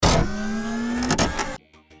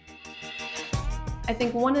I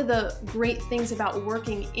think one of the great things about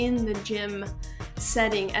working in the gym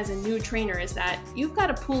setting as a new trainer is that you've got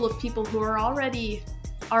a pool of people who are already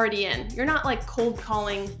in. You're not like cold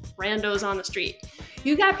calling randos on the street.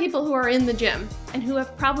 You got people who are in the gym and who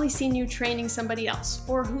have probably seen you training somebody else,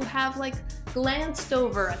 or who have like glanced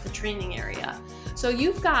over at the training area. So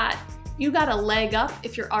you got a leg up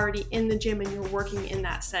if you're already in the gym and you're working in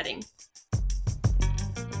that setting.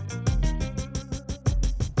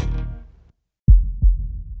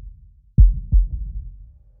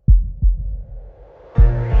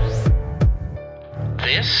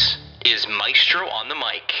 This is Maestro on the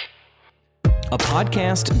Mic, a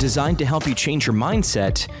podcast designed to help you change your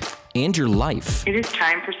mindset and your life. It is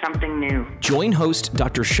time for something new. Join host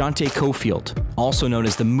Dr. Shante Cofield, also known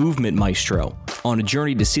as the Movement Maestro, on a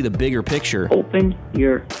journey to see the bigger picture, Open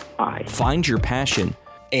your eyes, find your passion,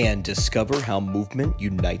 and discover how movement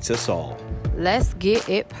unites us all. Let's get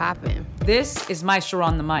it poppin'. This is Maestro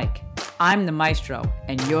on the Mic. I'm the Maestro,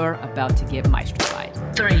 and you're about to get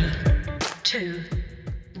maestrofied. 3, 2,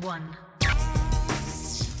 1.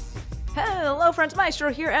 Hello, friends.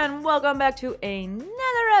 Maestro here, and welcome back to another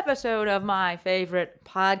episode of my favorite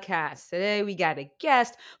podcast. Today, we got a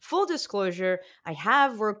guest. Full disclosure, I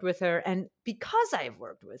have worked with her, and because I have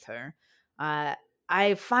worked with her,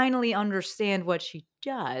 I finally understand what she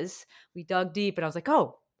does. We dug deep, and I was like,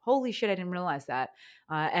 oh, holy shit, I didn't realize that.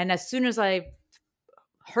 And as soon as I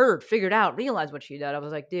realized what she did, I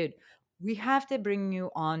was like, dude, we have to bring you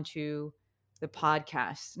onto the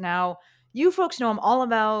podcast. Now, you folks know I'm all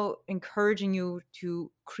about encouraging you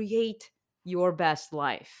to create your best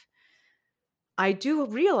life. I do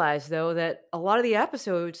realize, though, that a lot of the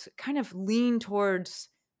episodes kind of lean towards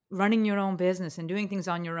running your own business and doing things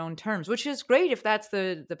on your own terms, which is great if that's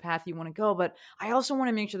the path you want to go. But I also want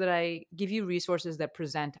to make sure that I give you resources that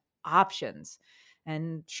present options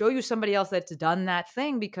and show you somebody else that's done that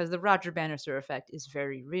thing, because the Roger Bannister effect is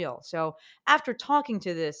very real. So after talking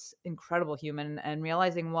to this incredible human and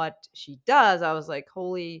realizing what she does, I was like,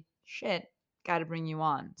 holy shit, got to bring you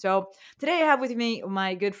on. So today I have with me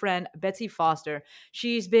my good friend, Betsy Foster.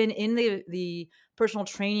 She's been in the personal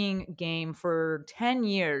training game for 10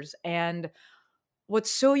 years. And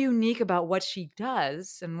what's so unique about what she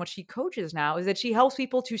does and what she coaches now is that she helps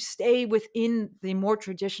people to stay within the more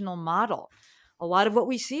traditional model. A lot of what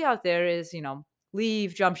we see out there is,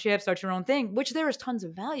 leave, jump ship, start your own thing, which there is tons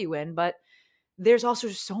of value in, but there's also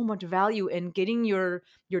so much value in getting your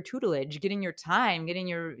tutelage, getting your time, getting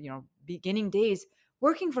your, beginning days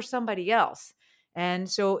working for somebody else. And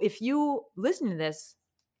so if you listen to this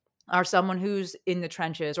are someone who's in the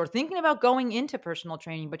trenches or thinking about going into personal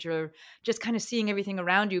training, but you're just kind of seeing everything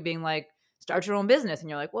around you being like, start your own business. And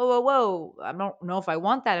you're like, whoa. I don't know if I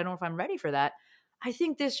want that. I don't know if I'm ready for that. I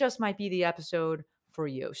think this just might be the episode for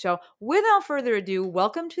you. So without further ado,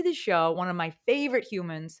 welcome to the show, one of my favorite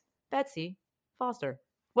humans, Betsy Foster.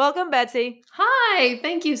 Welcome, Betsy. Hi,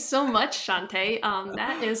 thank you so much, Shante.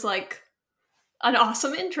 That is like an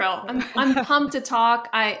awesome intro. I'm pumped to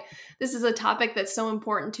talk. This is a topic that's so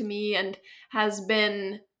important to me and has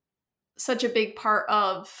been such a big part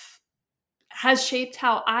has shaped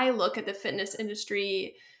how I look at the fitness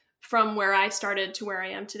industry from where I started to where I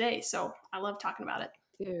am today. So I love talking about it.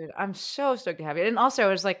 Dude, I'm so stoked to have you. And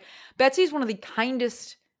also, it's like, Betsy's one of the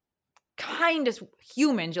kindest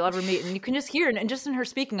humans you'll ever meet. And you can just hear it. And just in her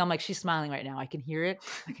speaking, I'm like, she's smiling right now. I can hear it.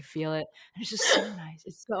 I can feel it. And it's just so nice.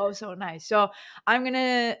 It's so nice. So I'm going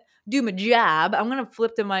to do my job. I'm going to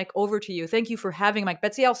flip the mic over to you. Thank you for having Mike.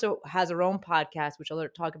 Betsy also has her own podcast, which I'll let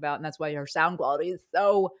her talk about. And that's why her sound quality is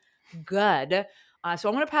so good. So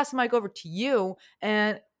I'm going to pass the mic over to you.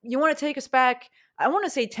 And you want to take us back, I want to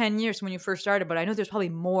say 10 years from when you first started, but I know there's probably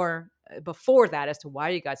more before that as to why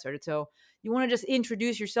you got started. So you want to just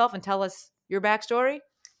introduce yourself and tell us your backstory?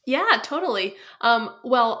 Yeah, totally.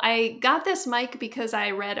 Well, I got this mic because I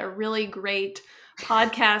read a really great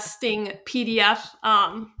podcasting PDF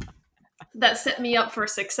that set me up for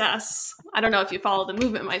success. I don't know if you follow the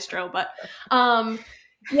Movement Maestro, but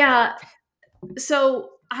yeah. So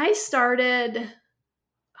I started,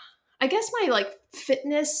 I guess my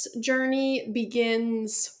fitness journey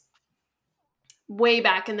begins way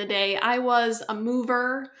back in the day. I was a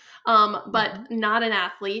mover, but not an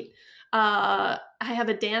athlete. I have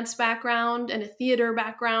a dance background and a theater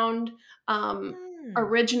background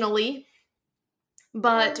originally,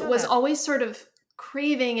 but was always sort of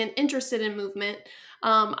craving and interested in movement.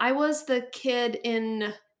 I was the kid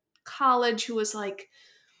in college who was like,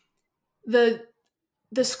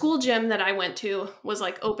 the school gym that I went to was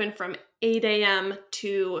open from 8 a.m.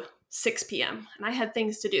 to 6 p.m. and I had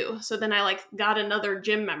things to do. So then I got another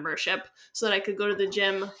gym membership so that I could go to the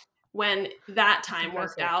gym when that time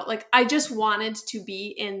worked impressive. out. Like I just wanted to be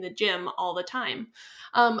in the gym all the time.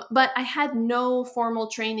 But I had no formal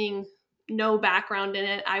training, no background in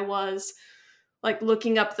it. I was like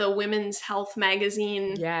looking up the Women's Health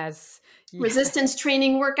magazine Yes. resistance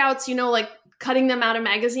training workouts, like cutting them out of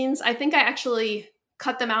magazines. I think I actually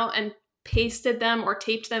cut them out and pasted them or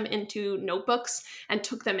taped them into notebooks and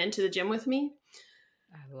took them into the gym with me.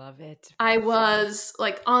 I love it. I was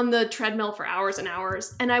like on the treadmill for hours and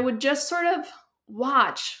hours, and I would just sort of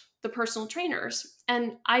watch the personal trainers.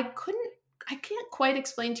 And I can't quite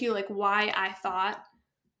explain to you like why I thought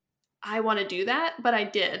I want to do that, but I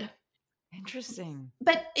did. Interesting.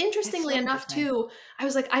 But interestingly enough, too, I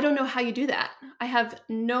was like, I don't know how you do that. I have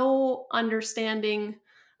no understanding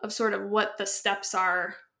of sort of what the steps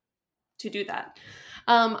are to do that.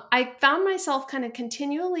 I found myself kind of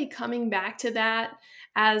continually coming back to that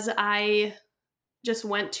as I just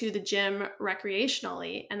went to the gym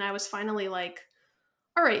recreationally. And I was finally like,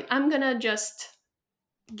 all right, I'm going to just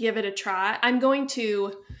give it a try. I'm going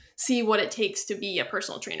to see what it takes to be a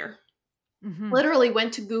personal trainer. Mm-hmm. Literally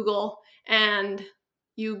went to Google, and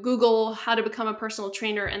you Google how to become a personal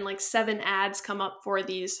trainer, and like 7 ads come up for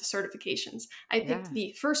these certifications. I picked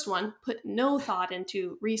the first one, put no thought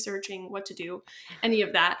into researching what to do, any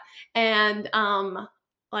of that. And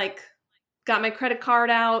like got my credit card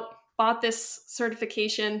out, bought this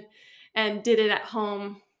certification, and did it at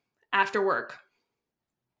home after work.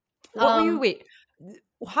 Wait,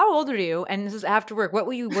 how old are you? And this is after work. What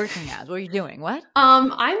were you working as? What were you doing? What?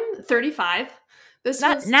 I'm 35. This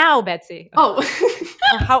Not was now, Betsy. Oh.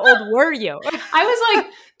 How old were you? I was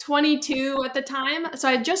like 22 at the time. So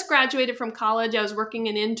I had just graduated from college. I was working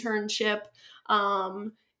an internship.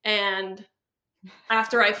 And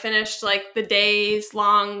after I finished like the days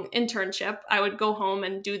long internship, I would go home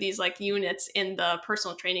and do these like units in the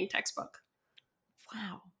personal training textbook.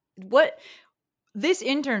 Wow. This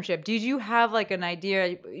internship, did you have like an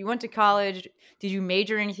idea? You went to college. Did you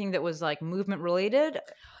major in anything that was like movement related?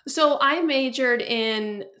 So I majored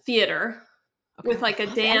in theater with like a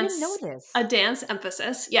dance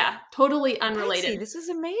emphasis. Yeah, totally unrelated. Betsy, this is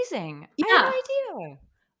amazing. Yeah. I had no idea.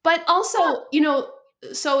 But also,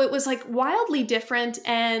 so it was like wildly different.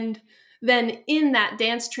 And then in that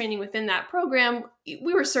dance training within that program,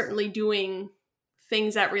 we were certainly doing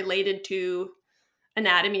things that related to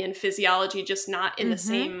anatomy and physiology, just not in the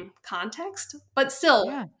same context, but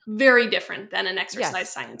still very different than an exercise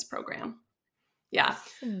science program. Yeah.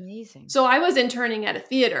 That's amazing. So I was interning at a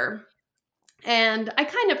theater, and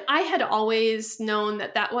I had always known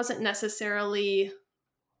that wasn't necessarily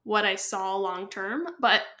what I saw long term,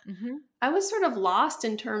 but I was sort of lost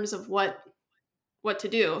in terms of what to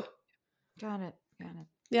do. Got it.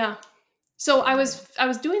 Yeah. So I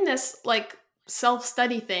was doing this like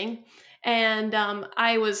self-study thing, and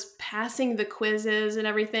I was passing the quizzes and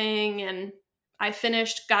everything, and I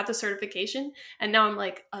finished, got the certification, and now I'm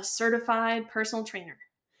like a certified personal trainer.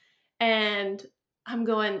 And I'm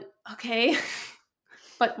going, okay,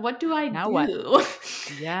 but what do I do? What?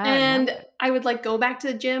 Yeah. And I would like go back to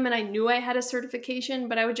the gym, and I knew I had a certification,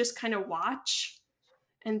 but I would just kind of watch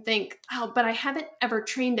and think, oh, but I haven't ever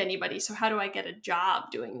trained anybody. So how do I get a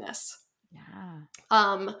job doing this? Yeah.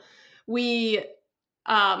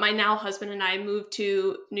 My now husband and I moved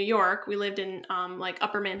to New York. We lived in like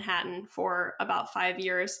Upper Manhattan for about 5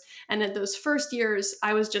 years. And in those first years,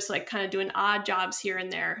 I was just like kind of doing odd jobs here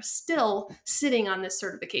and there, still sitting on this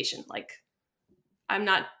certification. Like I'm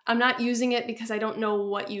not using it because I don't know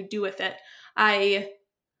what you do with it. I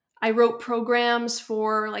wrote programs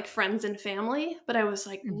for like friends and family, but I was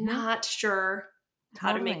like not sure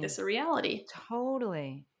how to make this a reality.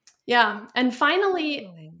 Totally. Yeah. And finally,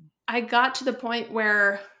 I got to the point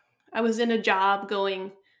where I was in a job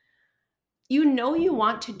going, you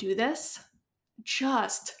want to do this,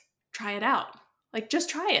 just try it out. Like, just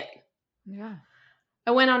try it. Yeah.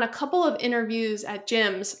 I went on a couple of interviews at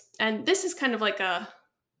gyms, and this is kind of like a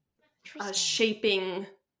shaping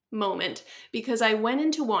moment, because I went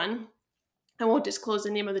into one, I won't disclose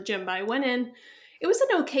the name of the gym, but I went in. It was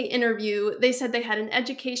an okay interview. They said they had an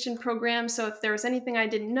education program, so if there was anything I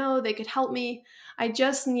didn't know, they could help me. I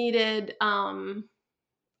just needed,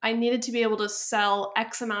 I needed to be able to sell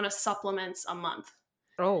X amount of supplements a month.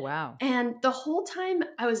 Oh, wow. And the whole time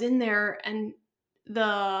I was in there, and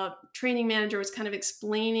the training manager was kind of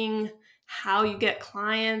explaining how you get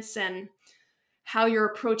clients and how you're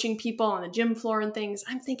approaching people on the gym floor and things.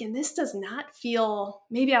 I'm thinking, this does not feel,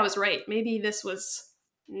 maybe I was right. Maybe this was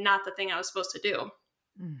not the thing I was supposed to do.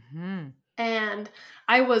 And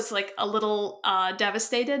I was like a little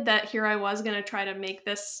devastated that here I was going to try to make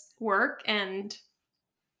this work, and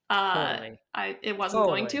it wasn't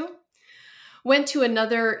going to. went to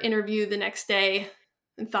another interview the next day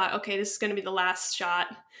and thought, okay, this is going to be the last shot.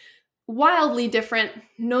 Wildly different,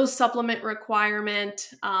 no supplement requirement,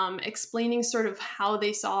 explaining sort of how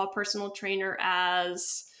they saw a personal trainer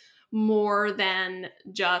as more than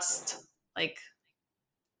just like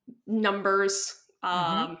numbers,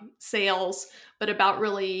 sales, but about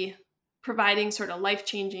really providing sort of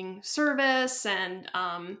life-changing service and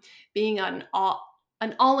being an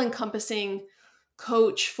all-encompassing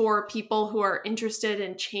coach for people who are interested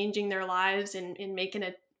in changing their lives and in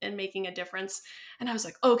making a difference. And I was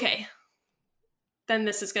like, okay, then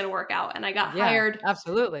this is going to work out. And I got hired.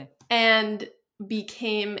 Absolutely. And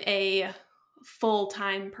became a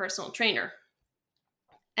full-time personal trainer.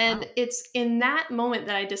 And it's in that moment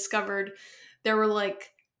that I discovered there were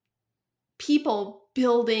like people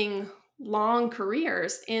building long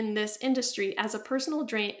careers in this industry as a personal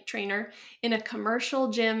trainer in a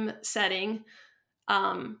commercial gym setting,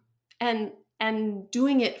 and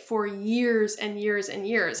doing it for years and years and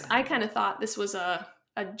years. I kind of thought this was a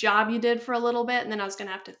job you did for a little bit, and then I was going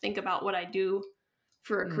to have to think about what I do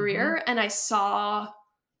for a career. And I saw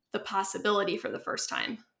the possibility for the first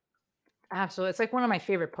time. Absolutely. It's like one of my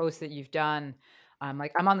favorite posts that you've done. I'm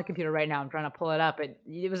on the computer right now. I'm trying to pull it up.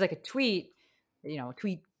 It was like a tweet,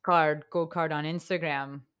 gold card on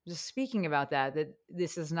Instagram, just speaking about that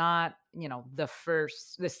this is not, the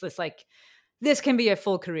first, this can be a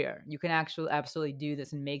full career. You can actually absolutely do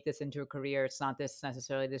this and make this into a career. It's not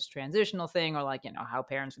necessarily this transitional thing, or like, how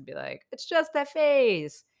parents would be like, it's just that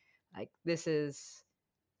phase. Like this is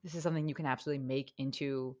something you can absolutely make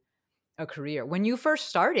into a career. When you first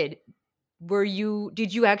started,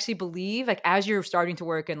 did you actually believe, like, as you're starting to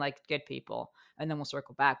work and like get people, and then we'll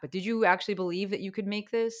circle back, but did you actually believe that you could make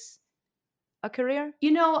this a career?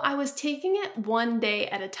 I was taking it one day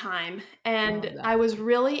at a time, and I was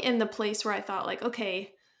really in the place where I thought like,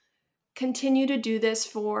 okay, continue to do this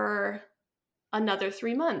for another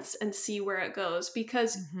 3 months and see where it goes.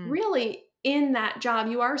 Because really in that job,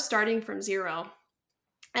 you are starting from zero.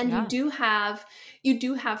 And you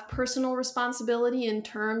do have personal responsibility in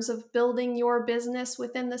terms of building your business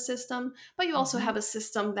within the system, but you also have a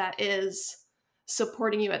system that is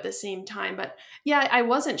supporting you at the same time. But yeah, I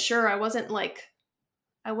wasn't sure. I wasn't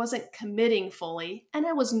committing fully. And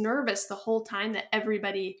I was nervous the whole time that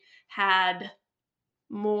everybody had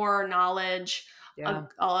more knowledge,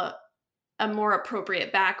 a more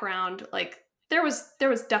appropriate background. Like there was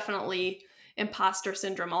definitely imposter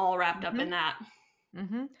syndrome all wrapped up in that.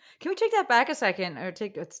 Can we take that back a second, or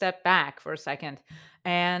take a step back for a second?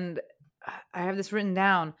 And I have this written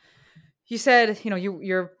down. You said,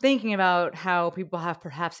 you're thinking about how people have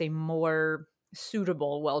perhaps a more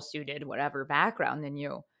suitable, well-suited, whatever background than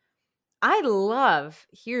you. I love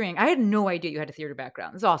hearing, I had no idea you had a theater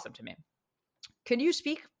background. It's awesome to me. Could you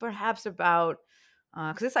speak perhaps about,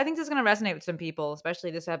 because I think this is going to resonate with some people,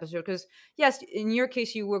 especially this episode, because yes, in your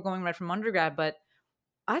case, you were going right from undergrad, but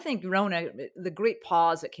I think Rona, the great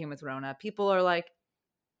pause that came with Rona, people are like,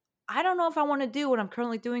 I don't know if I want to do what I'm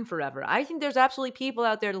currently doing forever. I think there's absolutely people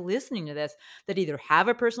out there listening to this that either have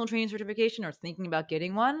a personal training certification or thinking about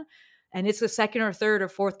getting one, and it's a second or third or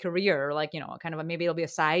fourth career, or like, kind of maybe it'll be a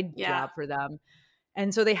side job for them.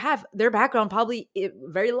 And so they have their background probably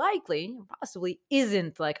very likely, possibly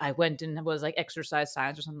isn't like I went and was like exercise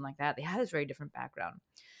science or something like that. They had this very different background.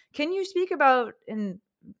 Can you speak about,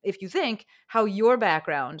 if you think, how your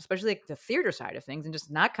background, especially like the theater side of things, and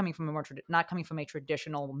just not coming from a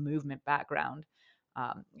traditional movement background,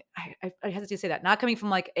 I hesitate to say that, not coming from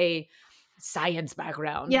like a science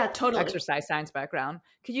background, totally, exercise science background,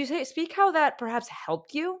 could you speak how that perhaps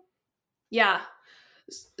helped you? Yeah.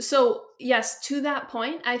 So yes, to that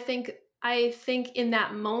point, I think in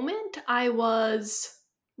that moment I was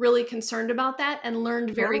really concerned about that, and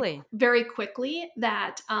learned very, very quickly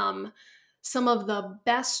that some of the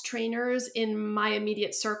best trainers in my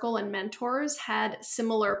immediate circle and mentors had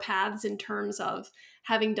similar paths in terms of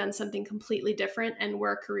having done something completely different and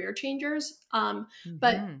were career changers.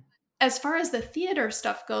 But as far as the theater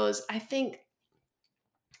stuff goes, I think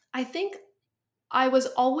I was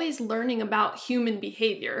always learning about human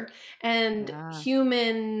behavior and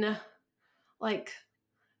human, like,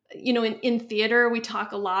 in theater, we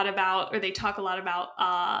talk a lot about, or they talk a lot about,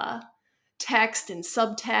 text and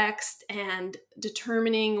subtext and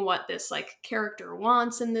determining what this like character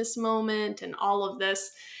wants in this moment and all of this.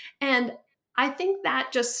 And I think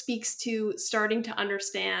that just speaks to starting to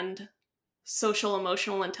understand social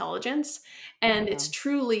emotional intelligence. And it's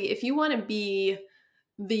truly, if you want to be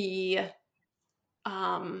the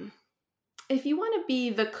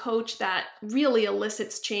coach that really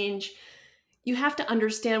elicits change, you have to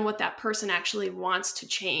understand what that person actually wants to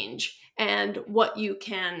change. and what you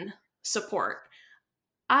can support.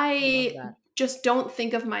 Love I that. just don't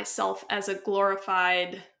think of myself as a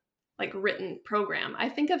glorified, like, written program. I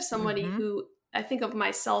think of somebody Mhm. who, I think of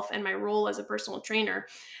myself and my role as a personal trainer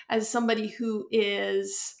as somebody who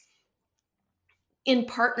is in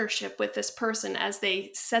partnership with this person as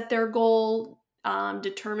they set their goal,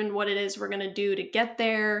 determine what it is we're going to do to get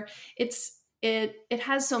there. It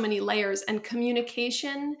has so many layers, and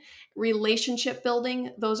communication, relationship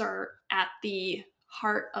building, those are at the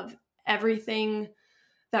heart of everything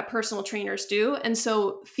that personal trainers do. And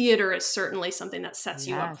so theater is certainly something that sets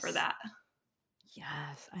you up for Yes. that.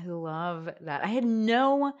 Yes, I love that. I had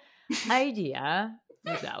no idea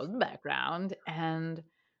without the background, and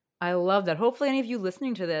I love that. Hopefully, any of you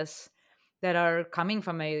listening to this that are coming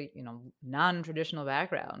from a non-traditional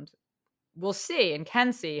background will see and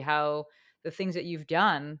can see how the things that you've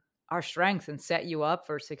done are strengths and set you up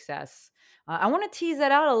for success. I want to tease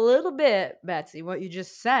that out a little bit, Betsy. What you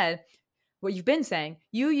just said, what you've been saying.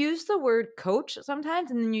 You use the word coach sometimes,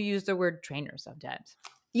 and then you use the word trainer sometimes.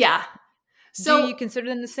 Yeah. Do you So consider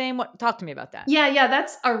them the same? Talk to me about that. yeah,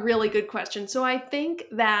 that's a really good question. So I think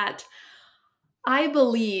that I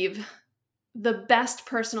believe the best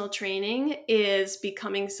personal training is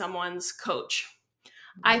becoming someone's coach.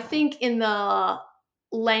 I think in the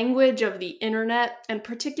language of the internet, and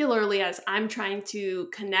particularly as I'm trying to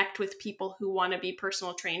connect with people who want to be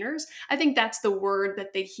personal trainers, I think that's the word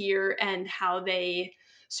that they hear and how they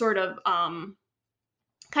sort of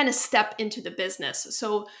kind of step into the business.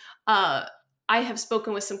 So I have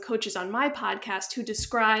spoken with some coaches on my podcast who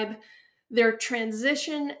describe their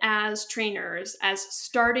transition as trainers as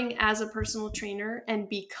starting as a personal trainer and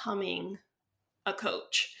becoming a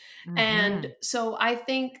coach. And Mhm. so I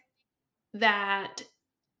think that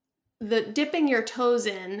the dipping your toes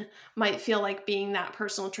in might feel like being that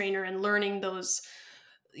personal trainer and learning those,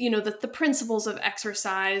 the principles of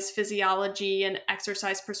exercise physiology and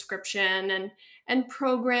exercise prescription and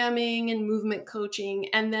programming and movement coaching.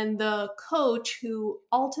 And then the coach who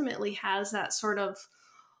ultimately has that sort of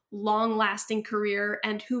long lasting career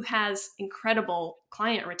and who has incredible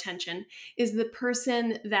client retention is the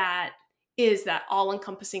person that is that all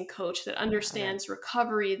encompassing coach that understands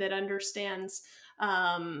recovery, that understands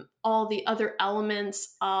all the other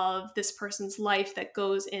elements of this person's life that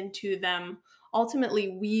goes into them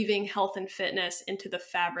ultimately weaving health and fitness into the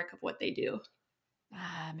fabric of what they do.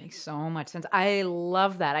 Makes so much sense. I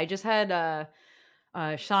love that. I just had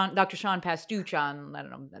Dr. Sean Pastuch on, I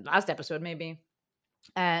don't know, the last episode maybe.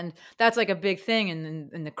 And that's like a big thing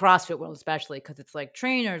in the CrossFit world, especially because it's like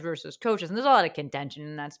trainers versus coaches. And there's a lot of contention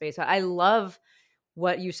in that space. I love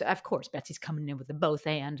what you said. Of course, Betsy's coming in with the both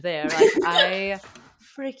and there. Like, I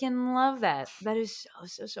freaking love that. That is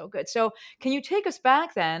so good. So can you take us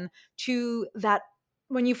back then to that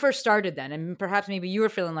when you first started then, and perhaps maybe you were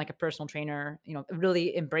feeling like a personal trainer,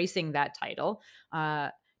 really embracing that title.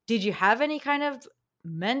 Did you have any kind of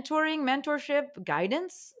mentorship,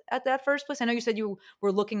 guidance at that first place? I know you said you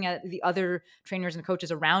were looking at the other trainers and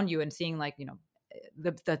coaches around you and seeing like,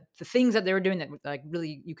 the things that they were doing that like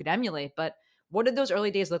really you could emulate. But what did those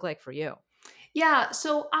early days look like for you? Yeah,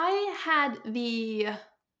 so I had the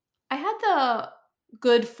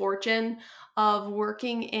good fortune of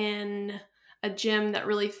working in a gym that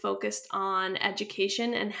really focused on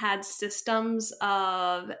education and had systems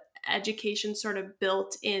of education sort of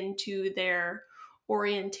built into their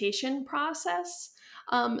orientation process.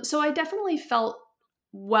 So I definitely felt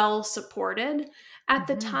well supported. At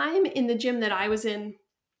the Mhm. time in the gym that I was in,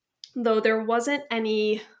 though, there wasn't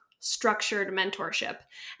any structured mentorship.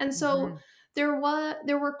 And so Mhm.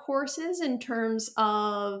 there were courses in terms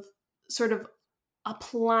of sort of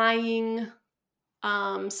applying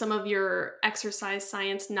some of your exercise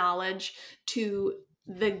science knowledge to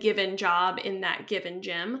the given job in that given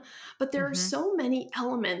gym. But there are Mhm. so many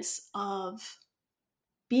elements of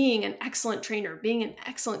being an excellent trainer, being an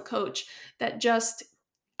excellent coach that just,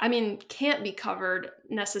 can't be covered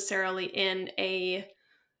necessarily in a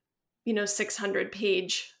 600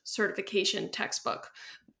 page certification textbook.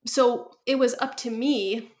 So it was up to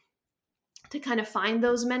me to kind of find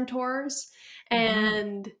those mentors Mhm.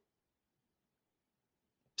 and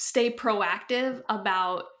stay proactive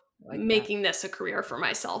about Like that. making this a career for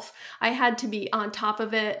myself. I had to be on top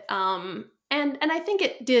of it. And I think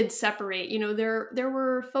it did separate. There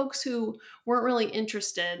were folks who weren't really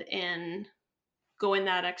interested in going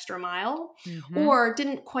that extra mile Mhm. or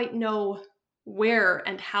didn't quite know where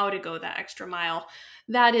and how to go that extra mile.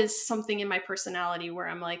 That is something in my personality where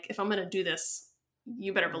I'm like, if I'm going to do this,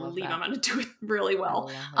 you better I love believe I'm that. going to do it really I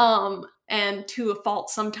well. love it. And to a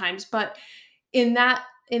fault sometimes. But in that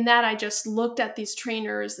in that I just looked at these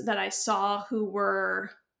trainers that I saw who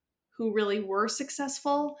really were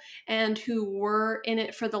successful and who were in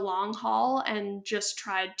it for the long haul, and just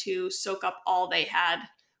tried to soak up all they had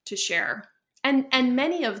to share. And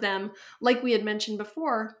many of them, like we had mentioned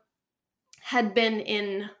before, had been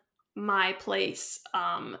in my place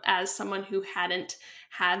as someone who hadn't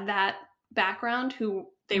had that background, who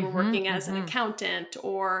they were working as an accountant,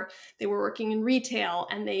 or they were working in retail,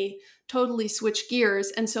 and they totally switched gears.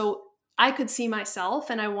 And so I could see myself,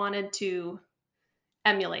 and I wanted to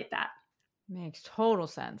emulate that. Makes total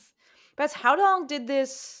sense. Beth, how long did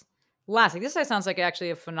this last? Like, this sounds like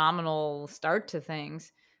actually a phenomenal start to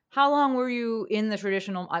things. How long were you in the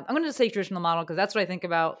traditional? I'm going to say traditional model because that's what I think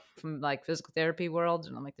about from like physical therapy world,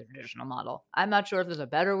 and I'm like the traditional model. I'm not sure if there's a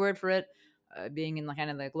better word for it, being in the kind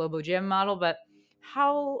of the Globo Gym model. But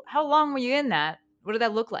how long were you in that? What did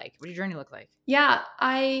that look like? What did your journey look like? Yeah,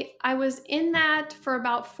 I was in that for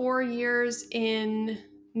about 4 years in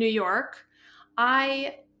New York.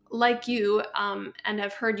 I, like you, and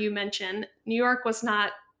have heard you mention, New York was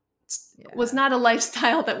not a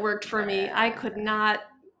lifestyle that worked for me. I could not.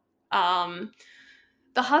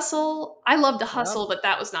 The hustle, I love the hustle, but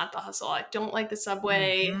that was not the hustle. I don't like the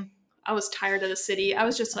subway. I was tired of the city. I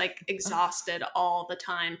was just like exhausted all the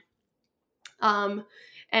time.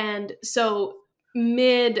 And so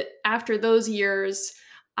after those years,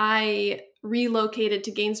 I relocated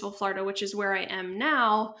to Gainesville, Florida, which is where I am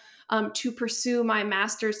now, to pursue my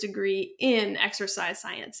master's degree in exercise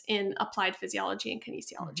science, in applied physiology and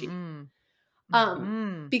kinesiology.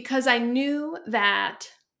 Because I knew that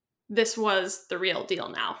this was the real deal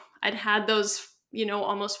now. I'd had those,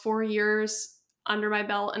 almost 4 years under my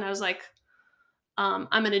belt, and I was like, I'm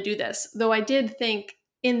going to do this. Though I did think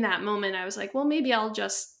in that moment, I was like, well, maybe I'll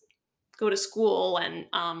just go to school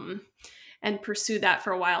and pursue that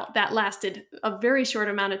for a while. That lasted a very short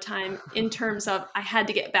amount of time in terms of I had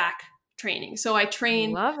to get back training. So I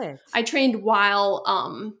trained. Love it. I trained while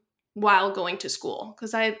going to school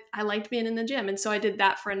because I liked being in the gym, and so I did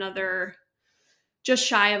that for just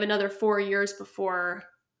shy of another 4 years before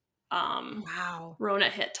Rona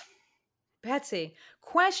hit. Betsy,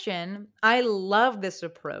 question. I love this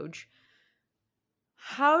approach.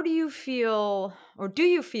 How do you feel, or do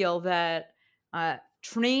you feel that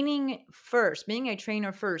training first, being a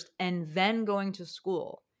trainer first, and then going to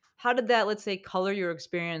school, how did that, let's say, color your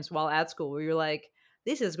experience while at school, where you're like,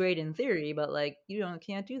 this is great in theory, but like,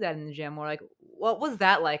 can't do that in the gym? Or like, what was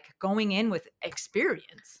that like going in with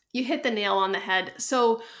experience? You hit the nail on the head.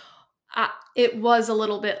 So it was a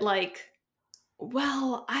little bit like,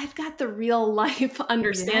 well, I've got the real life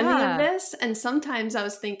understanding of this. And sometimes I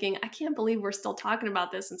was thinking, I can't believe we're still talking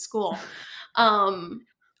about this in school.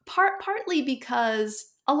 Partly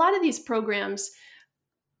because a lot of these programs,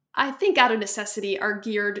 I think out of necessity, are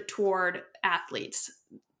geared toward athletes.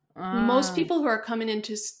 Most people who are coming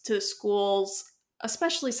into schools,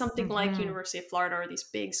 especially something like University of Florida or these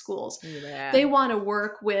big schools, they want to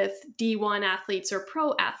work with D1 athletes or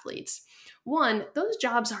pro athletes. One, those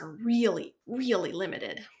jobs are really, really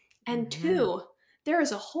limited. And two, there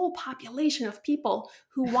is a whole population of people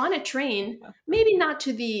who want to train, maybe not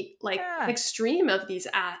to the extreme of these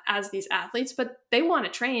athletes, but they want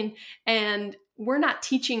to train. And we're not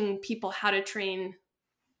teaching people how to train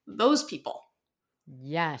those people.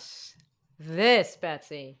 Yes. This,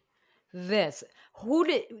 Betsy. This. Who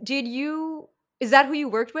did you, is that who you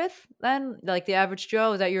worked with then? Like the average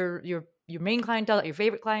Joe? Is that your main clientele, your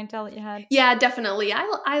favorite clientele that you had? Yeah, definitely.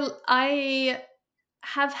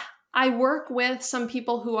 I work with some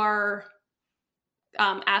people who are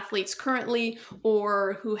athletes currently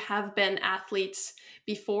or who have been athletes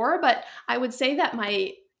before, but I would say that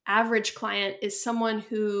my average client is someone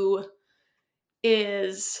who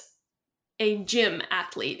is a gym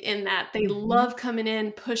athlete, in that they love coming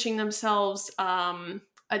in, pushing themselves,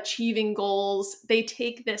 achieving goals. They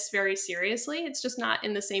take this very seriously. It's just not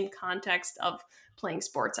in the same context of playing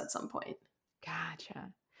sports at some point.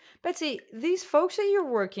 Gotcha. Betsy, these folks that you're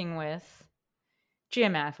working with,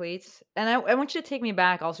 gym athletes, and I want you to take me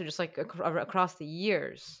back also just like across the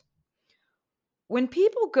years. When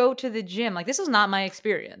people go to the gym, like this is not my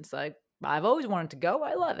experience. Like I've always wanted to go.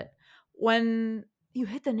 I love it. When you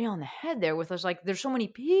hit the nail on the head there with us, like there's so many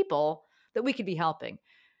people that we could be helping.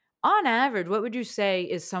 On average, what would you say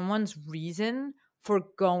is someone's reason for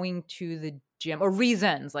going to the gym, or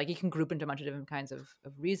reasons? Like you can group into a bunch of different kinds of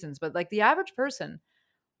reasons, but like the average person,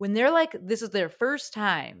 when they're like, this is their first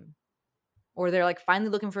time, or they're like finally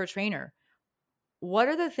looking for a trainer, what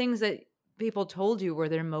are the things that people told you were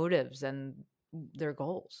their motives and their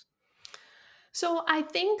goals? So I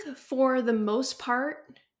think for the most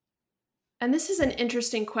part, And this is an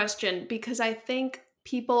interesting question because I think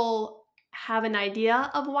people have an idea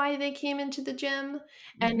of why they came into the gym,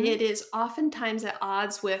 and Mhm. it is oftentimes at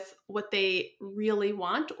odds with what they really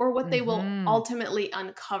want or what they will Mhm. ultimately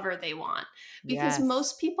uncover they want. Because Yes.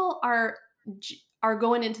 most people are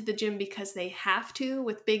going into the gym because they have to,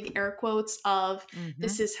 with big air quotes of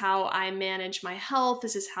this Mhm. is how I manage my health,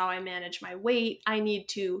 this is how I manage my weight. I need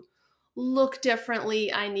to look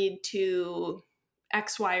differently. I need to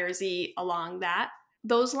X, Y, or Z along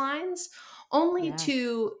those lines, only Yeah.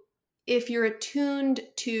 to, if you're attuned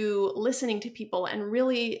to listening to people and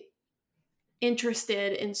really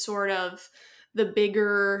interested in sort of the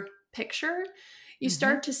bigger picture, you Mhm.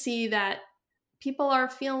 start to see that people are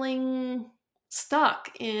feeling stuck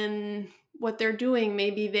in what they're doing.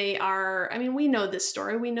 Maybe they are, I mean, we know this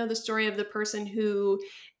story. We know the story of the person who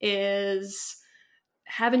is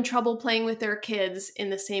having trouble playing with their kids in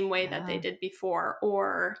the same way that they Yeah. did before,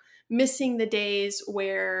 or missing the days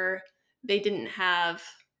where they didn't have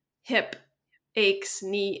hip aches,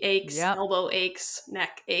 knee aches, Yep. elbow aches,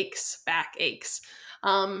 neck aches, back aches,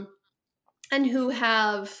 um, and who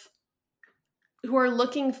are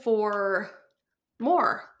looking for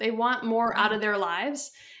more. They want more out Yeah. of their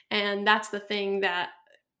lives, and that's the thing that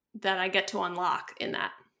I get to unlock in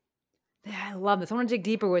that. Yeah, I love this. I want to dig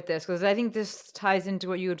deeper with this because I think this ties into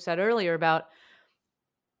what you had said earlier about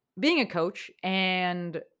being a coach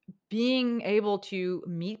and being able to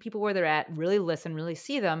meet people where they're at, really listen, really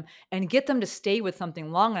see them, and get them to stay with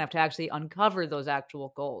something long enough to actually uncover those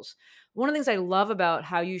actual goals. One of the things I love about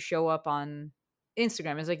how you show up on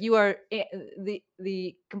Instagram is like you are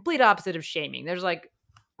the complete opposite of shaming. There's like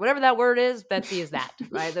whatever that word is, Betsy is that,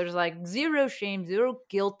 right? There's like zero shame, zero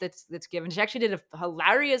guilt that's given. She actually did a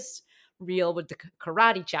hilarious reel with the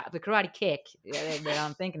karate chop, the karate kick that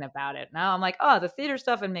I'm thinking about it. Now I'm like, oh, the theater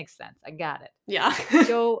stuff, it makes sense. I got it. Yeah.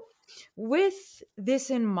 So, with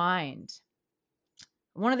this in mind,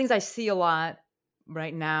 one of the things I see a lot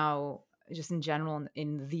right now, just in general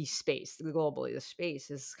in the space, globally, the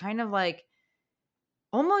space is kind of like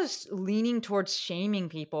almost leaning towards shaming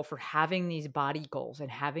people for having these body goals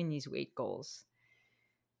and having these weight goals.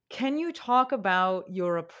 Can you talk about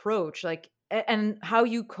your approach, like, and how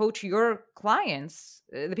you coach your clients,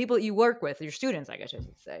 the people that you work with, your students, I guess I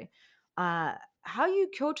should say, uh, how you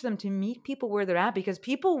coach them to meet people where they're at? Because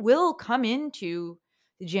people will come into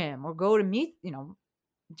the gym or go to meet,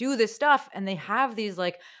 do this stuff, and they have these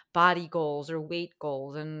like body goals or weight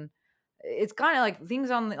goals, and it's kind of like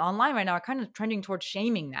things online right now are kind of trending towards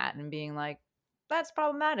shaming that and being like, that's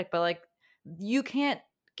problematic. But like, you can't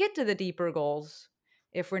get to the deeper goals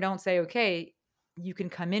if we don't say, okay, you can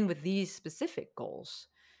come in with these specific goals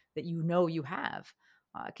that you have.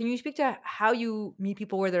 Can you speak to how you meet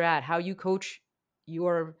people where they're at, how you coach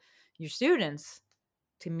your students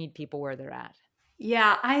to meet people where they're at?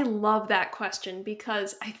 Yeah, I love that question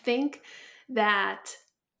because I think that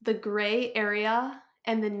the gray area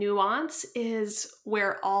and the nuance is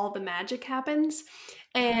where all the magic happens.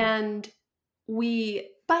 Yeah. And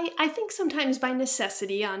I think sometimes by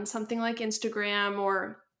necessity on something like Instagram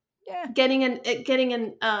or Yeah. getting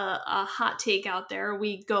a hot take out there,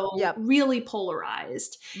 we go Yep. really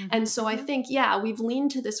polarized. And Mm-hmm, so I mm-hmm. think, yeah, we've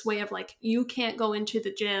leaned to this way of like, you can't go into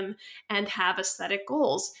the gym and have aesthetic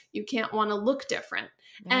goals. You can't want to look different.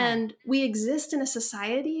 Yeah. And we exist in a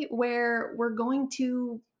society where we're going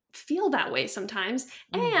to feel that way sometimes.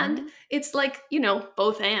 And Mm-hmm. it's like,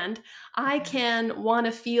 both and. I can want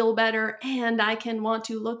to feel better and I can want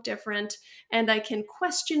to look different and I can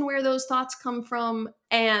question where those thoughts come from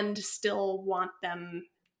and still want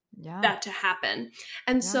Yeah. that to happen.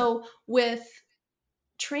 And Yeah. so with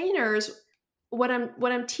trainers, what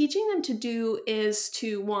I'm teaching them to do is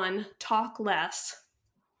to, one, talk less.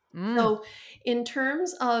 Mm. So in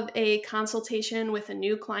terms of a consultation with a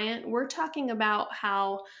new client, we're talking about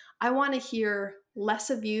how I want to hear less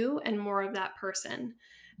of you and more of that person.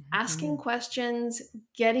 Asking Mhm. questions,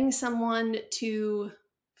 getting someone to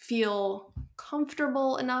feel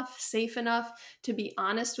comfortable enough, safe enough to be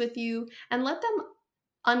honest with you, and let them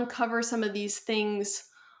uncover some of these things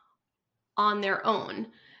on their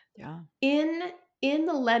own. Yeah. In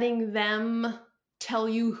the letting them tell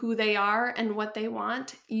you who they are and what they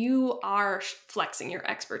want, you are flexing your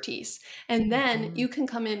expertise. And then Mhm. you can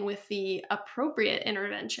come in with the appropriate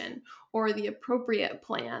intervention or the appropriate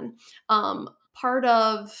plan. Part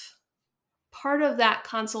of that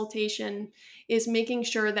consultation is making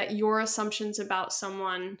sure that your assumptions about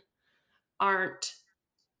someone aren't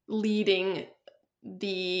leading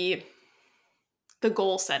the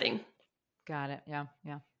goal setting. Got it. Yeah.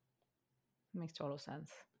 Yeah. Makes total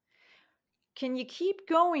sense. can you keep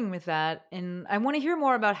going with that? And I want to hear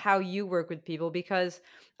more about how you work with people, because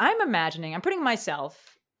I'm putting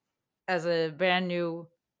myself as a brand new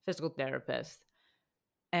physical therapist,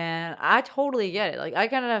 and I totally get it. Like, I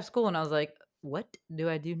got out of school and I was like, what do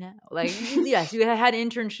I do now? Like, yes, you had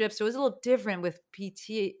internships, so it was a little different with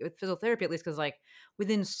PT, with physical therapy, at least, because like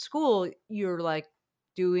within school, you're like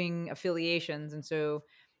doing affiliations, and so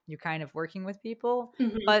you're kind of working with people.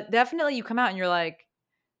 Mhm. But definitely, you come out and you're like,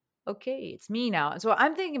 okay, it's me now. And so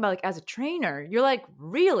I'm thinking about, like, as a trainer, you're like,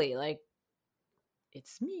 really, like,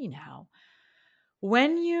 it's me now.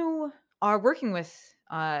 When you are working with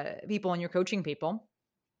people and you're coaching people,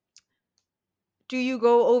 do you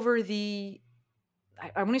go over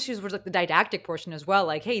I want to use words like the didactic portion as well?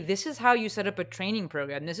 Like, hey, this is how you set up a training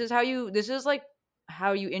program. This is like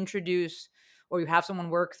how you introduce, or you have someone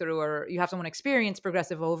work through, or you have someone experience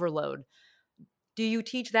progressive overload. Do you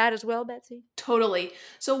teach that as well, Betsy? Totally.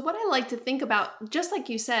 So what I like to think about, just like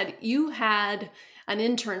you said, you had an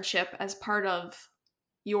internship as part of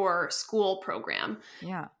your school program.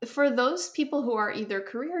 Yeah. For those people who are either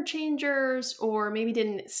career changers or maybe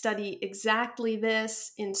didn't study exactly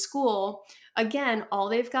this in school, again, all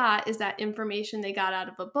they've got is that information they got out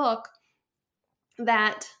of a book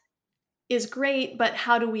that is great, but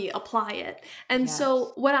how do we apply it? And so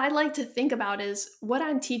Yes. what I like to think about is what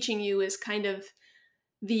I'm teaching you is kind of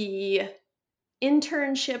the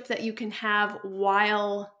internship that you can have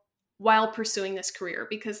while pursuing this career,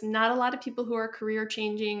 because not a lot of people who are career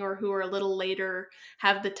changing or who are a little later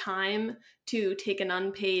have the time to take an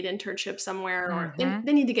unpaid internship somewhere, or Mhm.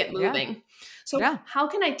 they need to get Yeah. moving. So Yeah. how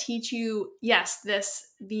can I teach you, yes,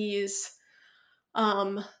 these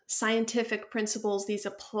scientific principles, these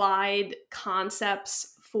applied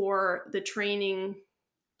concepts for the training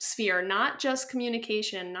sphere, not just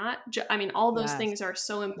communication, all those Yes. things are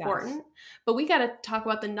so Yes. important, but we got to talk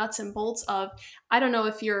about the nuts and bolts of, I don't know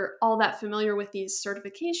if you're all that familiar with these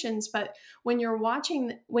certifications, but when you're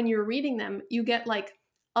reading them, you get like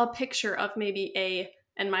a picture of maybe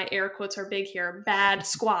and my air quotes are big here, bad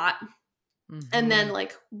squat. And then Mhm.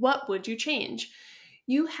 like, what would you change?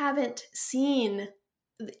 You haven't seen,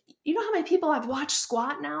 you know how many people I've watched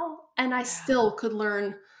squat now, and I still could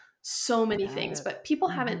learn so many Got things, it. but people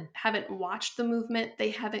Mhm. haven't watched the movement.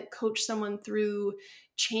 They haven't coached someone through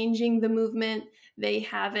changing the movement. They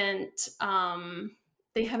haven't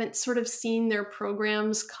sort of seen their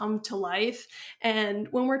programs come to life. And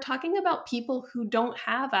when we're talking about people who don't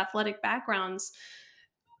have athletic backgrounds,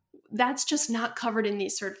 that's just not covered in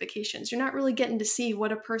these certifications. You're not really getting to see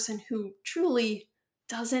what a person who truly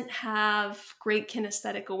doesn't have great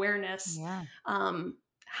kinesthetic awareness, Yeah.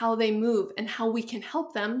 how they move and how we can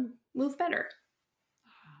help them move better.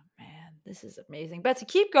 Oh, man, this is amazing. Betsy,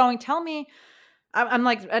 keep going. Tell me. I'm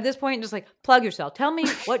like, at this point, just like, plug yourself. Tell me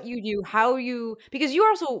what you do, because you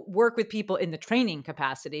also work with people in the training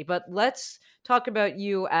capacity. But let's talk about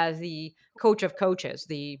you as the coach of coaches,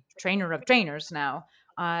 the trainer of trainers now.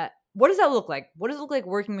 What does that look like? What does it look like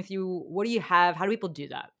working with you? What do you have? How do people do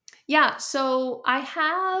that? Yeah, so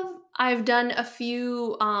I've done a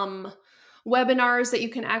few webinars that you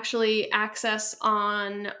can actually access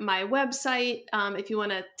on my website if you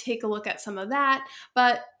want to take a look at some of that.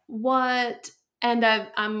 But I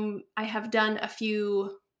have done a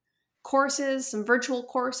few courses, some virtual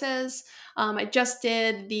courses. I just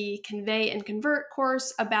did the Convey and Convert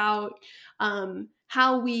course about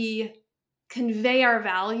how we convey our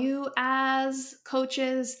value as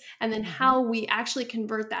coaches, and then how we actually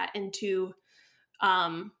convert that into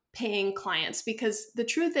paying clients. Because the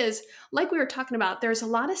truth is, like we were talking about, there's a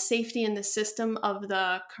lot of safety in the system of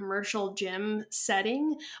the commercial gym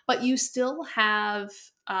setting, but you still have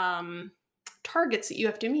targets that you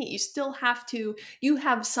have to meet. You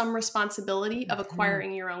have some responsibility of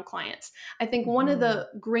acquiring your own clients. I think one of the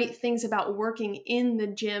great things about working in the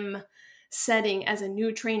gym setting as a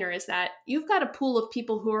new trainer is that you've got a pool of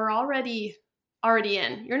people who are already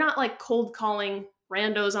in. You're not like cold calling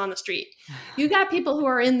randos on the street. You got people who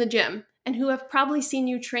are in the gym and who have probably seen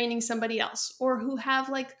you training somebody else, or who have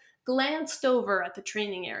like glanced over at the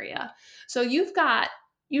training area. So you got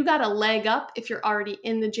a leg up if you're already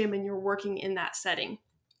in the gym and you're working in that setting.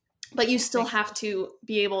 But you still have to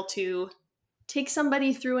be able to take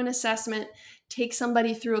somebody through an assessment, take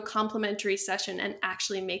somebody through a complimentary session, and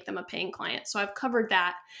actually make them a paying client. So I've covered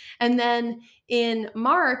that. And then in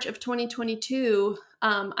March of 2022,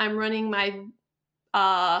 I'm running my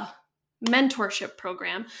mentorship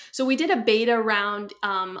program. So we did a beta round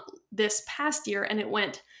this past year, and it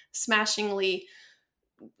went smashingly.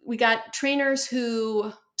 We got trainers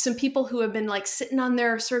who some people who have been like sitting on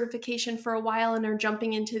their certification for a while and are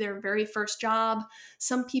jumping into their very first job.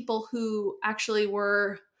 Some people who actually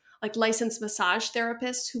were like licensed massage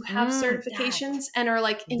therapists who have certifications and are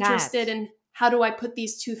like interested in how do I put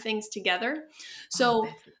these two things together. So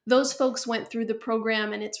those folks went through the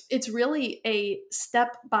program, and it's really a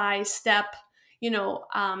step-by-step,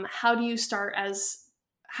 how do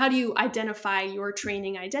you identify your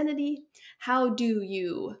training identity? How do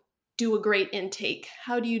you do a great intake?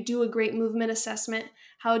 How do you do a great movement assessment?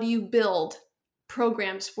 How do you build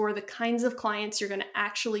programs for the kinds of clients you're going to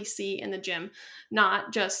actually see in the gym,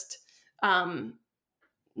 not just what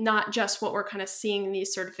we're kind of seeing in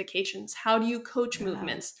these certifications? How do you coach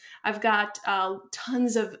movements? I've got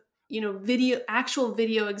tons of actual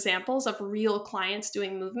video examples of real clients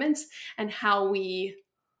doing movements and how we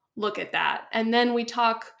look at that. And then we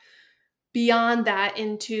talk beyond that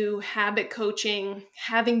into habit coaching,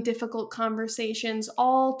 having difficult conversations,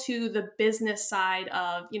 all to the business side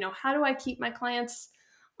of, how do I keep my clients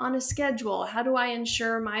on a schedule? How do I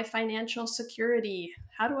ensure my financial security?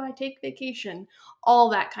 How do I take vacation? All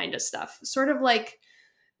that kind of stuff. Sort of like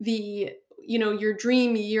your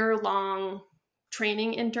dream year-long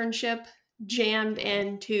training internship jammed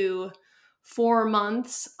into 4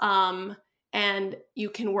 months. And you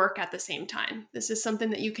can work at the same time. This is something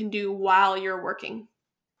that you can do while you're working.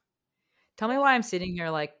 Tell me why I'm sitting here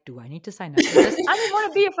like, do I need to sign up for this? I don't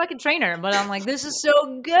want to be a fucking trainer, but I'm like, this is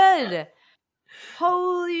so good.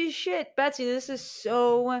 Holy shit, Betsy, this is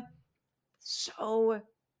so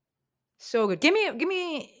good. Give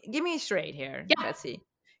me straight here, yeah. Betsy.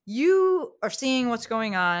 You are seeing what's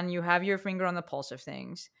going on. You have your finger on the pulse of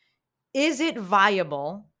things. Is it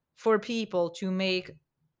viable for people to make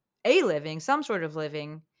a living, some sort of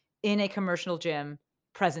living, in a commercial gym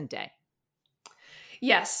present day?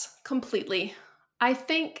 Yes, completely. I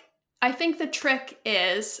think the trick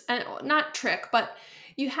is, and not trick, but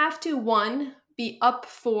you have to, one, be up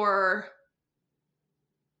for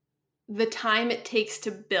the time it takes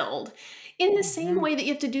to build. In the same way that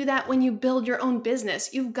you have to do that when you build your own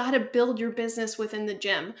business. You've got to build your business within the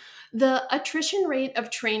gym. The attrition rate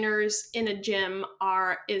of trainers in a gym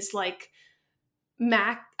is like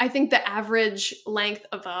I think the average length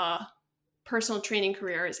of a personal training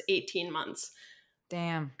career is 18 months.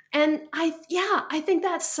 Damn. And I think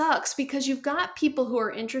that sucks because you've got people who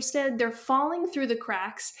are interested, they're falling through the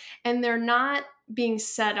cracks, and they're not being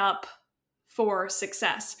set up for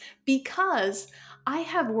success. Because I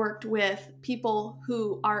have worked with people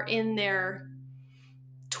who are in their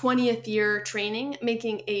 20th year training,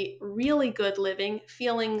 making a really good living,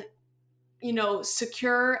 feeling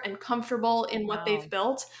secure and comfortable in what they've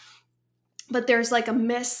built. But there's like a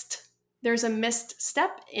missed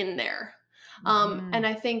step in there. And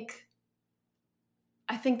I think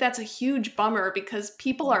that's a huge bummer because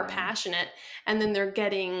people are passionate, and then they're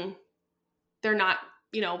not,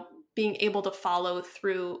 being able to follow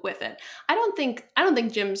through with it. I don't think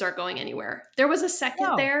gyms are going anywhere. There was a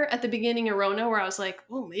second there at the beginning of Rona where I was like,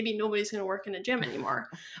 oh, maybe nobody's going to work in a gym anymore.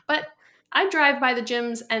 But I drive by the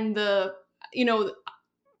gyms and the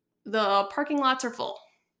parking lots are full.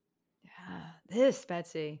 Yeah,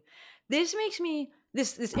 Betsy, this makes me,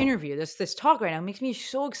 this interview, this talk right now makes me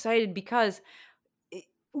so excited because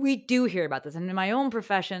we do hear about this. And in my own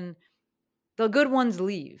profession, the good ones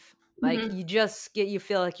leave. Like you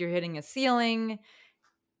feel like you're hitting a ceiling,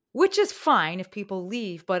 which is fine if people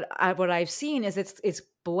leave. But what I've seen is it's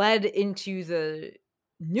bled into the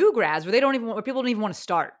new grads where people don't even want to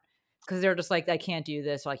start. Because they're just like, I can't do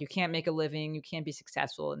this. Like, you can't make a living. You can't be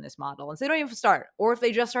successful in this model. And so they don't even start. Or if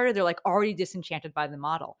they just started, they're like already disenchanted by the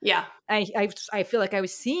model. Yeah. I feel like I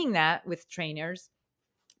was seeing that with trainers,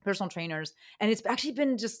 personal trainers. And it's actually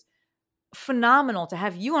been just phenomenal to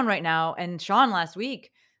have you on right now and Sean last week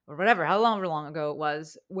or whatever, however long ago it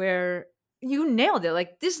was, where you nailed it.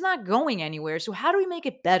 Like, this is not going anywhere. So how do we make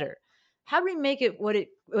it better? How do we make it what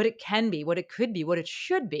it can be, what it could be, what it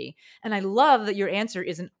should be? And I love that your answer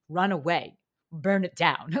isn't run away, burn it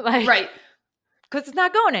down. Like, right. Because it's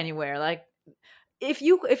not going anywhere. Like, if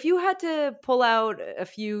you had to pull out a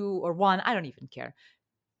few or one, I don't even care,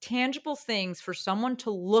 tangible things for someone to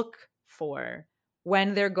look for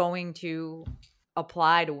when they're going to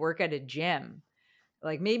apply to work at a gym.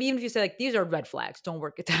 Like, maybe even if you say, like, these are red flags, don't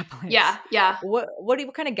work at that place. Yeah. What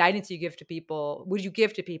kind of guidance do you give to people? Would you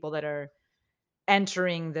give to people that are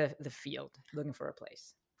entering the field, looking for a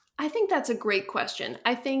place? I think that's a great question.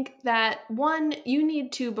 I think that, one, you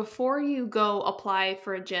need to, before you go apply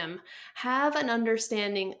for a gym, have an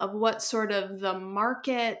understanding of what sort of the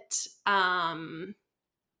market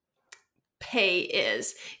pay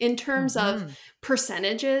is in terms of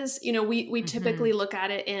percentages. You know, we typically look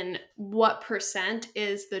at it in what percent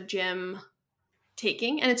is the gym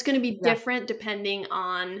taking, and it's going to be different depending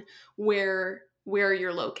on where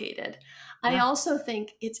you're located. I also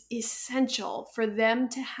think it's essential for them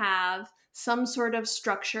to have some sort of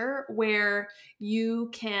structure where you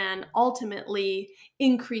can ultimately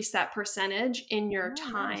increase that percentage in your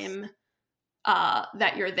time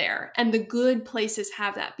that you're there. And the good places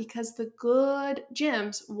have that, because the good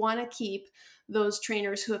gyms want to keep those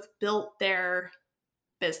trainers who have built their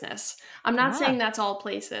business. I'm not saying that's all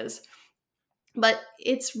places, but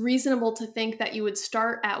it's reasonable to think that you would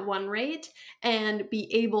start at one rate and be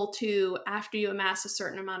able to, after you amass a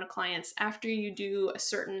certain amount of clients, after you do a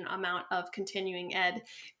certain amount of continuing ed,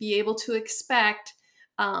 be able to expect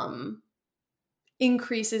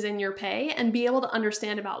increases in your pay and be able to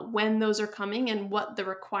understand about when those are coming and what the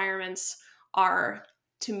requirements are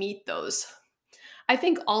to meet those. I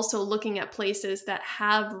think also looking at places that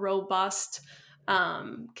have robust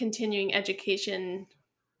continuing education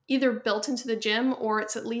either built into the gym, or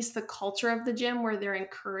it's at least the culture of the gym where they're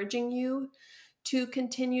encouraging you to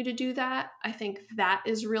continue to do that. I think that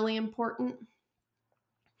is really important.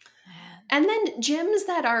 And then gyms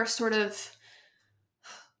that are sort of,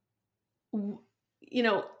 you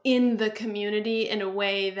know, in the community in a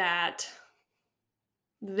way that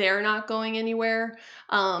they're not going anywhere.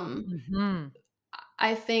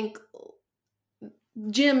 I think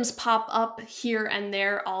gyms pop up here and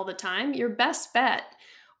there all the time. Your best bet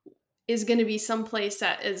is going to be someplace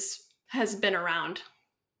that has been around.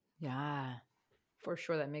 Yeah, for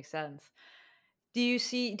sure. That makes sense. Do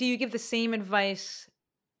you give the same advice,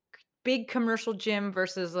 big commercial gym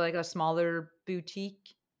versus like a smaller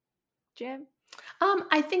boutique gym?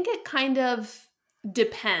 I think it kind of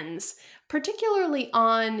depends, particularly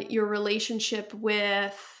on your relationship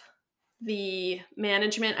with the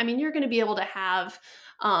management. I mean, you're going to be able to have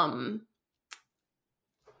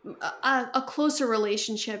a closer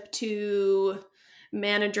relationship to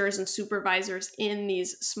managers and supervisors in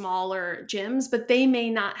these smaller gyms, but they may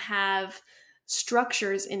not have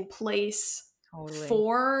structures in place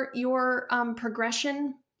for your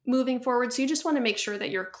progression moving forward. So you just want to make sure that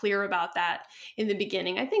you're clear about that in the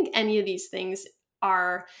beginning. I think any of these things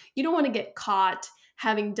you don't want to get caught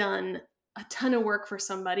having done a ton of work for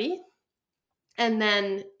somebody and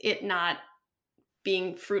then it not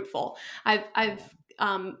being fruitful. I've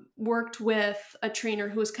worked with a trainer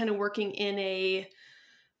who was kind of working in a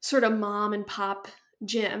sort of mom and pop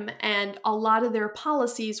gym, and a lot of their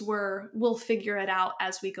policies were, we'll figure it out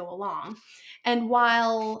as we go along. And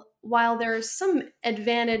while there's some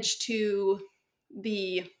advantage to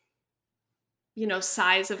the, you know,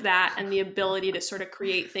 size of that and the ability to sort of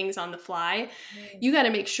create things on the fly, you got to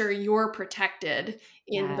make sure you're protected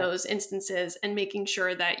in those instances and making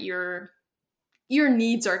sure that your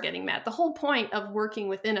needs are getting met. The whole point of working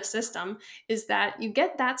within a system is that you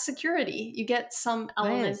get that security. You get some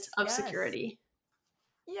element of security.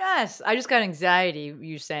 Yes. I just got anxiety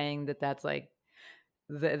you saying that's like,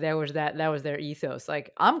 that was their ethos.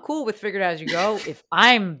 Like, I'm cool with figure it out as you go if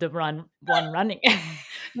I'm the one running.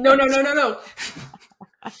 No.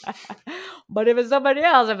 But if it's somebody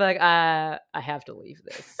else, I'd be like, I have to leave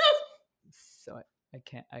this. So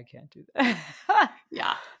I can't do that.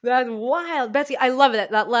 Yeah. That's wild. Betsy, I love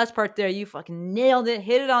it. That last part there, you fucking nailed it,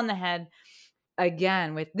 hit it on the head.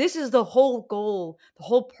 Again, this is the whole goal, the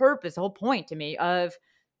whole purpose, the whole point to me of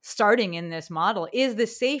starting in this model is the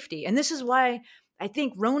safety. And this is why I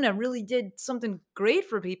think Rona really did something great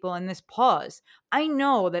for people in this pause. I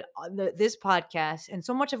know that this podcast and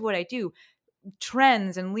so much of what I do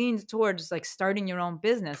trends and leans towards like starting your own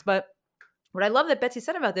business. But what I love that Betsy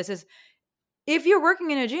said about this is, if you're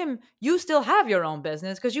working in a gym, you still have your own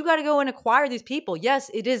business because you got to go and acquire these people.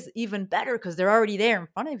 Yes, it is even better because they're already there in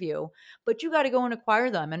front of you, but you got to go and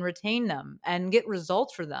acquire them and retain them and get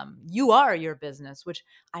results for them. You are your business, which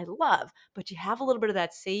I love, but you have a little bit of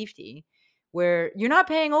that safety where you're not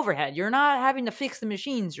paying overhead. You're not having to fix the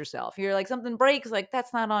machines yourself. You're like, something breaks, like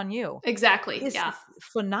that's not on you. Exactly. This is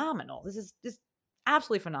phenomenal. This is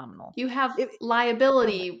absolutely phenomenal. You have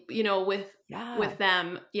liability, you know, with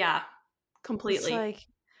them. Yeah. Completely. It's like,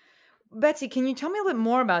 Betsy, can you tell me a little bit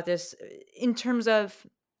more about this in terms of,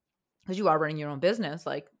 because you are running your own business,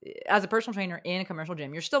 like as a personal trainer in a commercial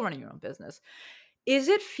gym, you're still running your own business. Is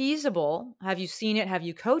it feasible? Have you seen it? Have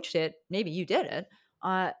you coached it? Maybe you did it.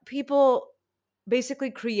 People basically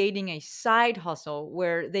creating a side hustle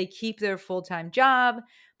where they keep their full-time job,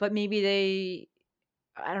 but maybe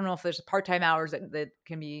I don't know if there's part-time hours that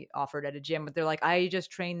can be offered at a gym, but they're like, I just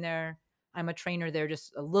train there I'm a trainer there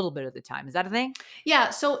just a little bit of the time. Is that a thing? Yeah,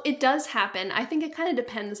 so it does happen. I think it kind of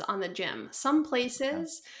depends on the gym. Some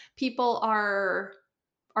places people are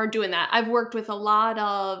doing that. I've worked with a lot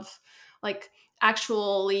of like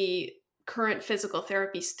actually current physical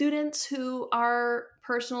therapy students who are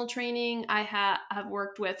personal training. I've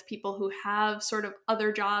worked with people who have sort of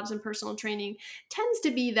other jobs in personal training. Tends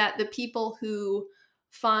to be that the people who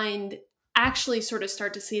find actually sort of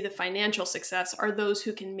start to see the financial success are those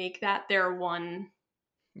who can make that their one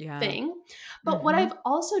thing. But what I've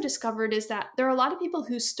also discovered is that there are a lot of people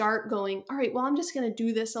who start going, all right, well, I'm just going to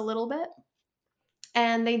do this a little bit.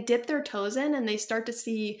 And they dip their toes in and they start to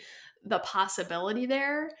see the possibility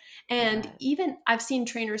there. And even I've seen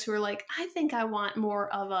trainers who are like, I think I want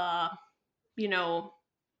more of a,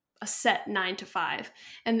 a set 9 to 5.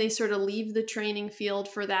 And they sort of leave the training field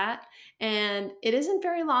for that. And it isn't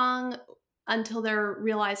very long until they're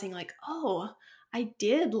realizing like, oh, I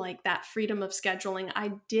did like that freedom of scheduling.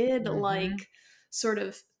 I did like sort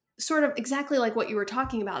of exactly like what you were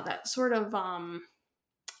talking about, that sort of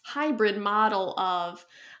hybrid model of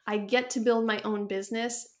I get to build my own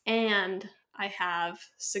business and I have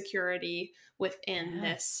security within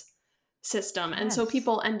this system. And so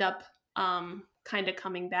people end up kind of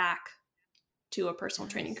coming back to a personal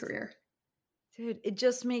training career. Dude, it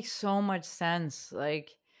just makes so much sense. Like,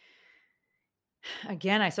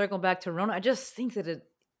 again, I circle back to Rona. I just think that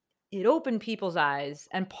it opened people's eyes.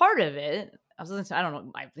 And part of it, I was listening to, I don't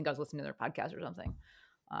know, I think I was listening to their podcast or something.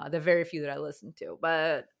 The very few that I listened to.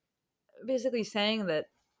 But basically saying that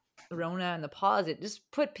Rona and the pause, it just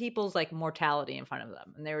put people's like mortality in front of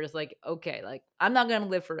them. And they were just like, okay, like I'm not going to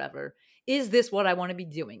live forever. Is this what I want to be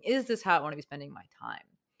doing? Is this how I want to be spending my time?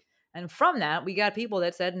 And from that, we got people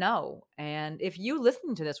that said no. And if you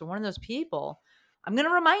listen to this were one of those people, I'm going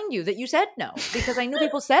to remind you that you said no, because I knew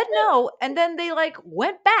people said no. And then they like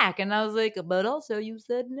went back and I was like, but also you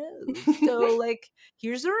said no. So like,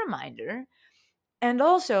 here's a reminder. And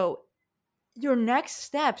also, your next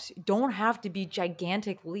steps don't have to be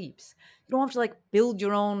gigantic leaps. You don't have to like build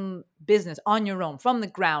your own business on your own from the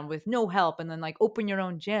ground with no help and then like open your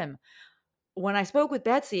own gym. When I spoke with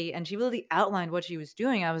Betsy and she really outlined what she was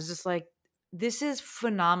doing, I was just like, this is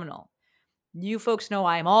phenomenal. You folks know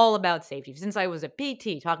I'm all about safety. Since I was a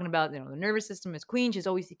PT talking about, the nervous system is queen, she's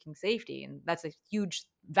always seeking safety. And that's a huge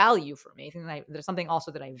value for me. I think there's something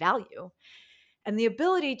also that I value. And the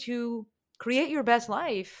ability to create your best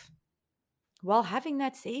life while having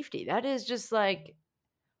that safety, that is just like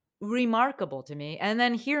remarkable to me. And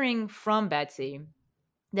then hearing from Betsy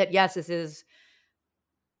that, yes, this is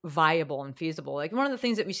viable and feasible. Like one of the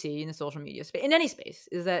things that we see in the social media space, in any space,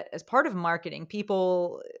 is that as part of marketing,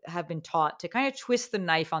 people have been taught to kind of twist the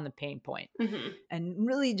knife on the pain point and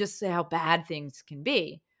really just say how bad things can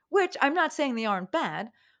be, which I'm not saying they aren't bad,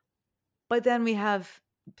 but then we have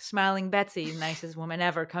smiling Betsy, nicest woman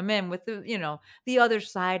ever, come in with the other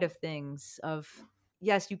side of things of,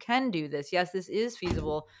 yes, you can do this. Yes, this is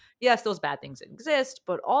feasible. Yes, those bad things exist,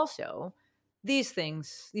 but also these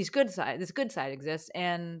things, this good side exists,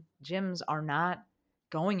 and gyms are not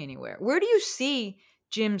going anywhere. Where do you see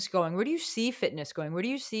gyms going? Where do you see fitness going? Where do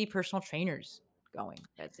you see personal trainers going,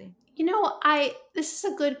 Betsy? This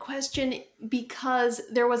is a good question, because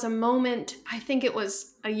there was a moment, I think it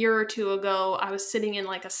was a year or two ago, I was sitting in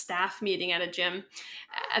like a staff meeting at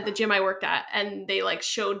the gym I worked at, and they like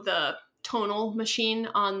showed the tonal machine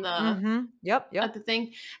on the at the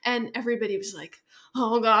thing, and everybody was like,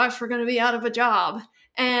 oh gosh, we're going to be out of a job.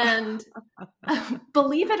 And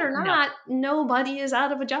believe it or not, nobody is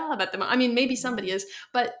out of a job at the moment. I mean, maybe somebody is,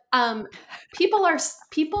 but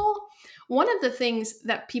one of the things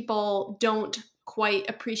that people don't quite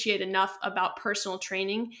appreciate enough about personal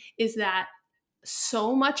training is that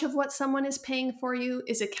so much of what someone is paying for you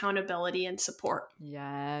is accountability and support.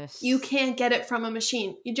 Yes. You can't get it from a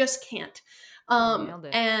machine. You just can't.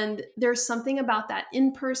 And there's something about that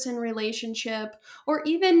in-person relationship, or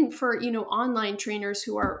even for, online trainers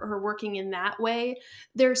who are working in that way,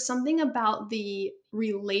 there's something about the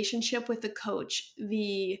relationship with the coach,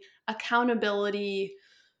 the accountability,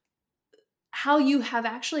 how you have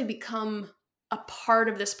actually become a part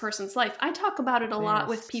of this person's life. I talk about it a lot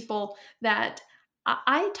with people that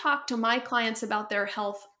I talk to my clients about their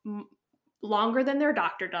health longer than their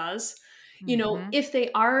doctor does. If they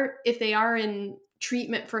are in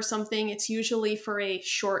treatment for something, it's usually for a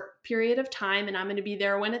short period of time, and I'm going to be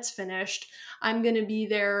there when it's finished. I'm going to be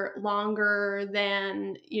there longer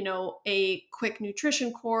than, a quick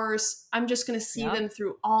nutrition course. I'm just going to see them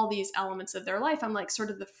through all these elements of their life. I'm like sort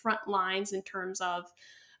of the front lines in terms of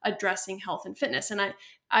addressing health and fitness. And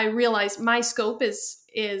I realize my scope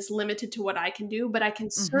is limited to what I can do, but I can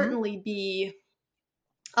certainly be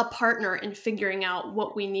a partner in figuring out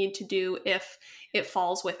what we need to do if it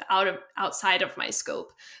falls outside of my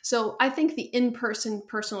scope. So I think the in-person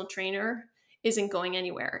personal trainer isn't going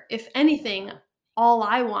anywhere. If anything, all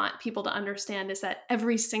I want people to understand is that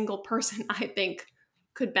every single person, I think,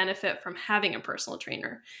 could benefit from having a personal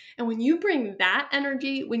trainer. And when you bring that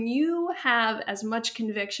energy, when you have as much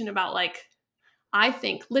conviction about, like, I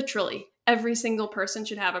think literally every single person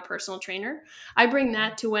should have a personal trainer. I bring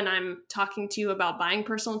that to when I'm talking to you about buying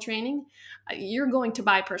personal training. You're going to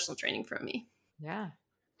buy personal training from me. Yeah.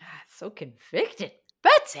 So convicted.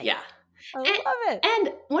 Betsy. Yeah. I love it.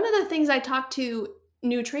 And one of the things I talk to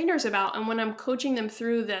new trainers about, and when I'm coaching them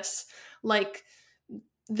through this, like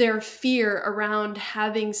their fear around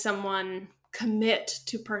having someone commit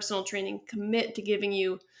to personal training, commit to giving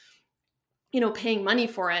you, paying money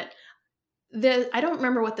for it. I don't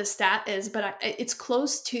remember what the stat is, but it's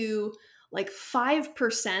close to like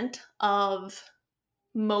 5% of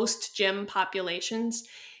most gym populations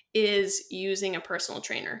is using a personal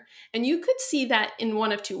trainer. And you could see that in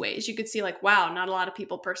one of two ways. You could see like, wow, not a lot of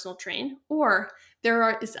people personal train, or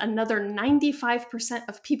is another 95%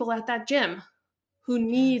 of people at that gym who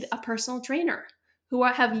need a personal trainer, who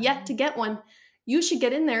have yet to get one. You should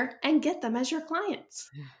get in there and get them as your clients.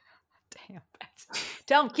 Damn, Betsy.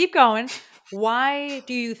 Tell them, keep going. Why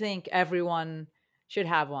do you think everyone should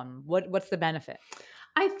have one? What's the benefit?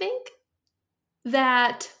 I think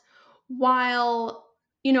that while,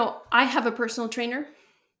 I have a personal trainer,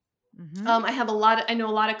 I know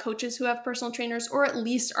a lot of coaches who have personal trainers, or at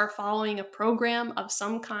least are following a program of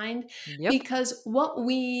some kind, because what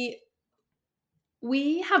we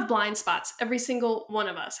have blind spots. Every single one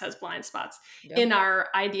of us has blind spots in our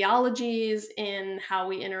ideologies, in how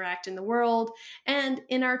we interact in the world, and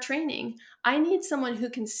in our training. I need someone who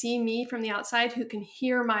can see me from the outside, who can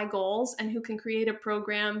hear my goals, and who can create a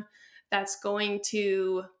program that's going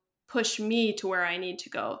to push me to where I need to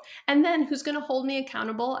go. And then who's going to hold me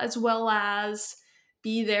accountable, as well as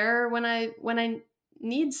be there when I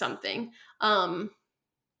need something.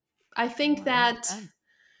 I think that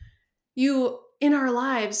in our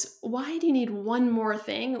lives, why do you need one more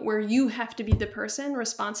thing where you have to be the person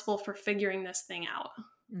responsible for figuring this thing out?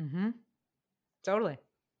 Mm-hmm. Totally.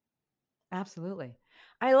 Absolutely.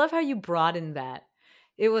 I love how you broadened that.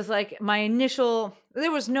 It was like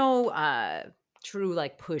there was no true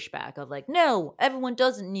like pushback of like, no, everyone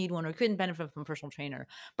doesn't need one or couldn't benefit from a personal trainer.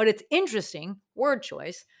 But it's interesting, word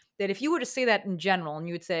choice, that if you were to say that in general and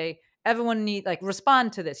you would say, everyone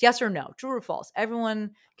respond to this, yes or no, true or false, everyone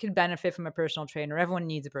can benefit from a personal trainer, everyone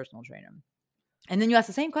needs a personal trainer. And then you asked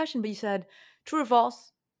the same question, but you said, true or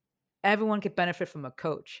false, everyone could benefit from a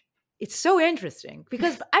coach. It's so interesting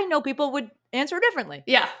because I know people would answer differently.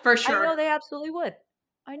 Yeah, for sure. I know they absolutely would.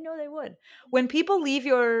 I know they would. When people leave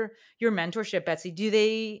your mentorship, Betsy, do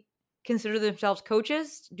they consider themselves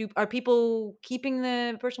coaches? Are people keeping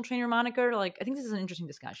the personal trainer moniker? Like, I think this is an interesting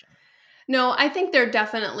discussion. No, I think they're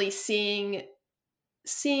definitely seeing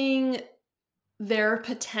their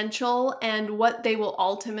potential and what they will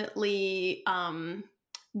ultimately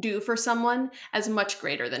do for someone as much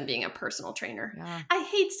greater than being a personal trainer. Yeah. I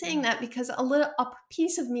hate saying that because a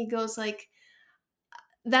piece of me goes like,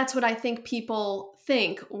 that's what I think people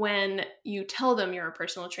think when you tell them you're a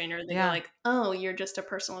personal trainer. They're like, oh, you're just a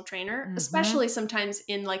personal trainer, especially sometimes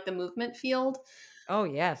in like the movement field. Oh,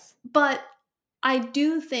 yes. But I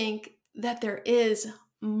do think that there is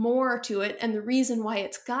more to it. And the reason why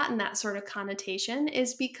it's gotten that sort of connotation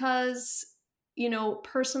is because,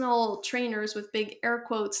 personal trainers, with big air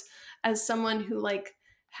quotes, as someone who like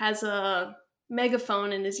has a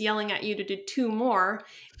megaphone and is yelling at you to do 2 more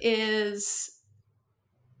is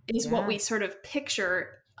what we sort of picture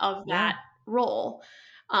of that role.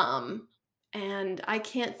 And I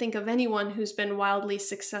can't think of anyone who's been wildly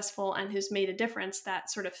successful and who's made a difference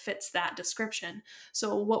that sort of fits that description.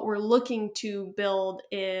 So what we're looking to build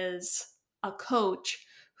is a coach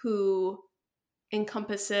who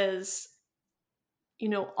encompasses,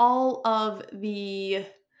 all of the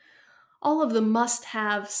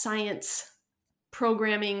must-have science,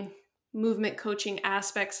 programming, movement coaching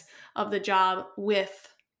aspects of the job with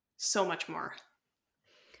so much more.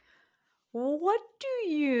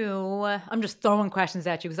 I'm just throwing questions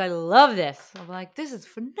at you because I love this. I'm like, this is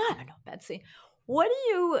phenomenal, Betsy. What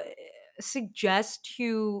do you suggest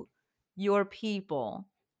to your people?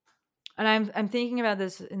 And I'm thinking about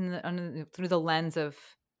this through the lens of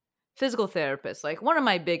physical therapists. Like, one of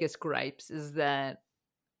my biggest gripes is that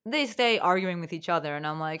they stay arguing with each other, and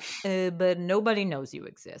I'm like, but nobody knows you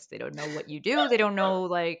exist. They don't know what you do. They don't know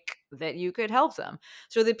like that you could help them.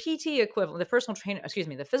 So the PT equivalent, the personal trainer, excuse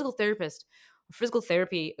me, the physical therapist, physical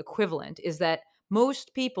therapy equivalent is that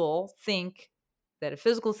most people think that a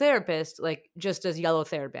physical therapist like just does yellow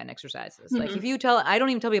TheraBand exercises. Like if you tell, I don't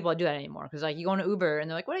even tell people I do that anymore because like you go on Uber and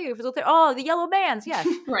they're like, what are you, a physical therapist? Oh, the yellow bands. Yes,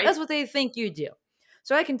 Right. that's what they think you do.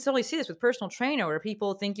 So I can totally see this with personal trainer where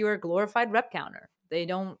people think you are a glorified rep counter. They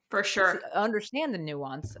don't For sure. understand the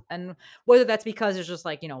nuance. And whether that's because it's just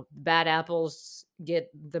like, bad apples get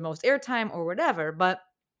the most airtime or whatever. But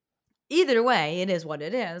either way, it is what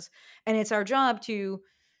it is. And it's our job to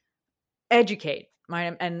educate,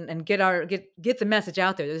 right? And get the message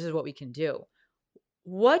out there. This is what we can do.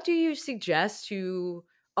 What do you suggest to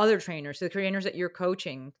other trainers, to the trainers that you're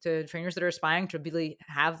coaching, to trainers that are aspiring to really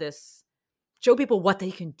have this, show people what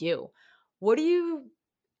they can do? What do you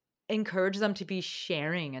encourage them to be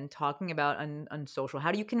sharing and talking about on social?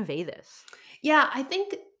 How do you convey this? Yeah, I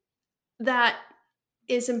think that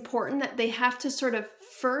is important, that they have to sort of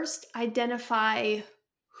first identify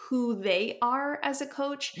who they are as a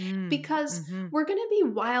coach, because we're going to be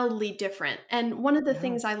wildly different. And one of the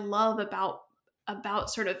things I love about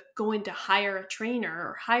sort of going to hire a trainer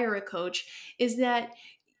or hire a coach is that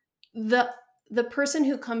the person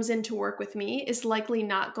who comes in to work with me is likely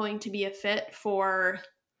not going to be a fit for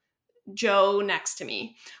Joe next to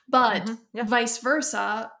me, but vice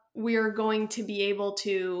versa, we're going to be able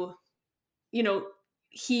to,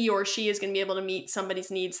 he or she is going to be able to meet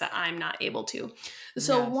somebody's needs that I'm not able to.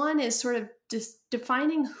 So one is sort of just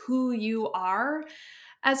defining who you are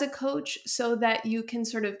as a coach so that you can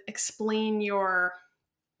sort of explain your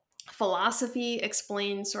philosophy,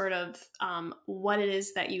 explain sort of what it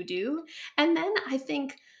is that you do. And then I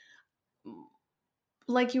think,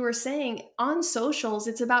 like you were saying, on socials,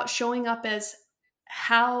 it's about showing up as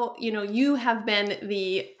how, you have been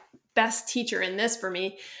the best teacher in this for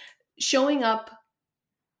me, showing up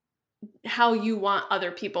how you want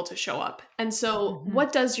other people to show up. And so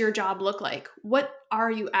what does your job look like? What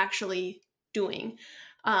are you actually doing?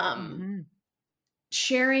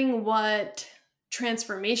 Sharing what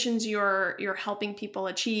transformations you're helping people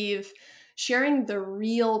achieve, sharing the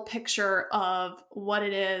real picture of what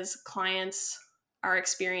it is clients are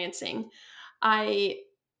experiencing. I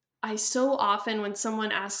so often, when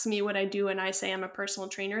someone asks me what I do and I say I'm a personal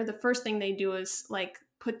trainer, the first thing they do is like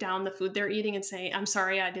put down the food they're eating and say, I'm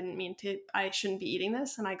sorry, I shouldn't be eating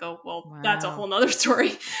this. And I go, well, that's a whole nother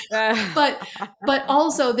story. but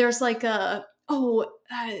also there's like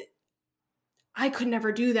I could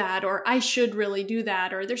never do that, or I should really do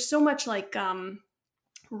that. Or there's so much like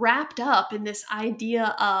wrapped up in this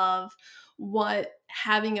idea of what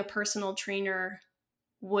having a personal trainer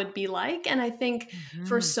would be like. And I think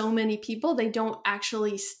for so many people, they don't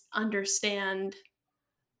actually understand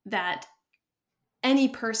that any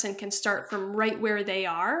person can start from right where they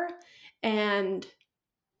are and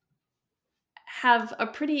have a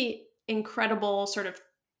pretty incredible sort of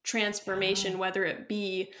transformation, whether it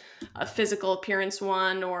be a physical appearance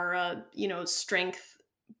one or a, strength,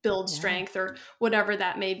 build strength, or whatever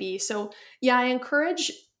that may be. So yeah, I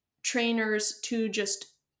encourage trainers to just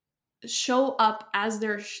show up as they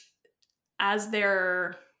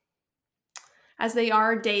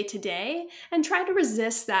are day to day, and try to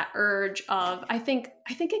resist that urge of, I think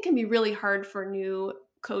it can be really hard for new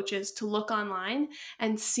coaches to look online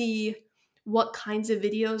and see what kinds of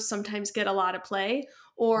videos sometimes get a lot of play,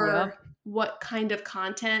 or what kind of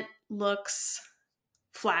content looks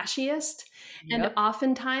flashiest. And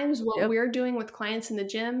oftentimes what we're doing with clients in the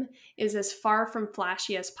gym is as far from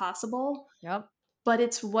flashy as possible. But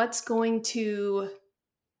it's what's going to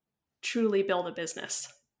truly build a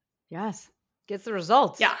business. Yes. Gets the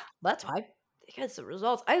results. Yeah. That's why it gets the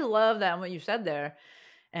results. I love that, what you said there.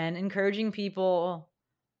 And encouraging people,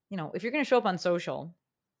 if you're going to show up on social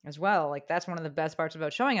as well, like that's one of the best parts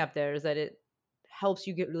about showing up there, is that it helps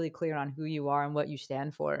you get really clear on who you are and what you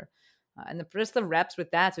stand for. And just the reps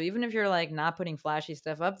with that. So even if you're like not putting flashy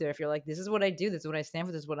stuff up there, if you're like, this is what I do, this is what I stand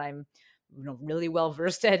for, this is what I'm really well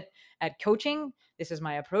versed at coaching, this is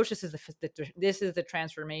my approach, this is the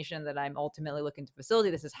transformation that I'm ultimately looking to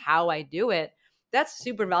facilitate, this is how I do it. That's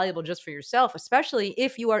super valuable just for yourself, especially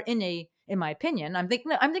if you are in my opinion, I'm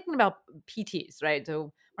thinking about PTs, right?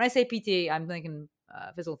 So when I say PT, I'm thinking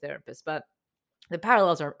physical therapist, but the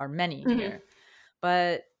parallels are many here.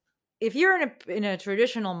 But if you're in a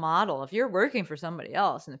traditional model, if you're working for somebody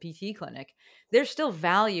else in the PT clinic, there's still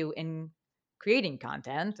value in creating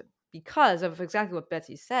content because of exactly what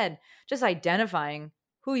Betsy said, just identifying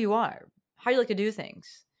who you are, how you like to do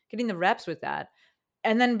things, getting the reps with that.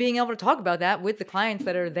 and then being able to talk about that with the clients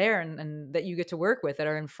that are there and that you get to work with that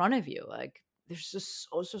are in front of you. Like there's just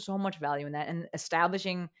so much value in that, and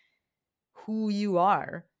establishing who you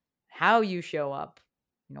are, how you show up,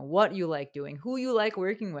 what you like doing, who you like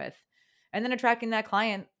working with, and then attracting that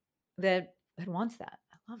client that wants that.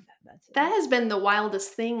 I love that. That has been the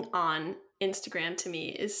wildest thing on Instagram to me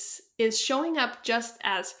is showing up just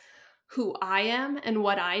as who I am and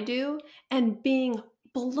what I do, and being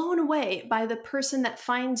blown away by the person that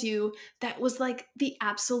finds you that was like the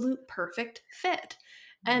absolute perfect fit.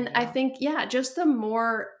 And I think, just the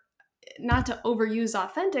more, not to overuse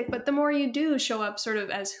authentic, but the more you do show up sort of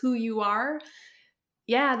as who you are,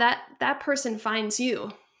 that person finds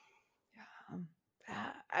you.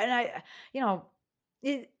 And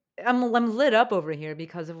I'm lit up over here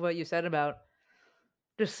because of what you said about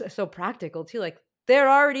just so practical too. Like they're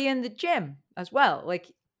already in the gym as well. Like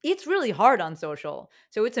it's really hard on social.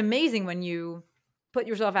 So it's amazing when you put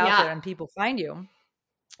yourself out there and people find you.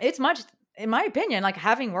 It's much, in my opinion, like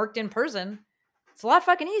having worked in person, it's a lot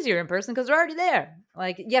fucking easier in person because they're already there.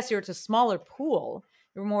 Like, yes, it's a smaller pool.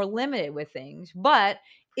 You're more limited with things. But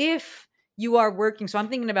if you are working, so I'm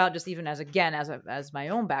thinking about just even as my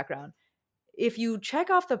own background, if you check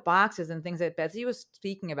off the boxes and things that Betsy was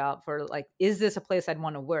speaking about for like, is this a place I'd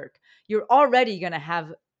want to work? You're already going to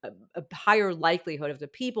have a higher likelihood of the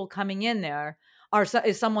people coming in there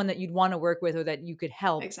is someone that you'd want to work with or that you could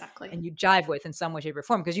help and you jive with in some way, shape, or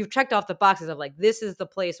form, because you've checked off the boxes of like, this is the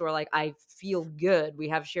place where like I feel good. We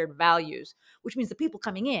have shared values, which means the people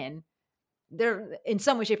coming in, they're in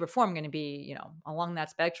some way, shape, or form going to be, along that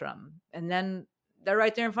spectrum. And then they're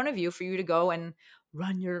right there in front of you for you to go and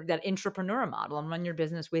run that entrepreneur model and run your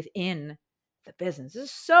business within the business. This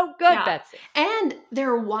is so good, Betsy. And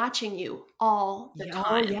they're watching you all the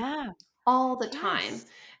time. Oh, yeah. All the time.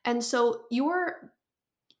 And so your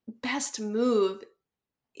best move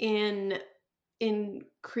in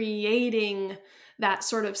creating that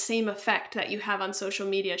sort of same effect that you have on social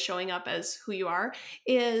media, showing up as who you are,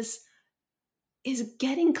 is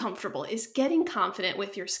getting comfortable, is getting confident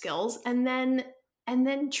with your skills, and then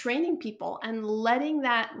training people and letting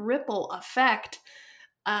that ripple effect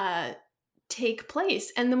take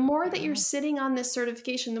place. And the more that you're sitting on this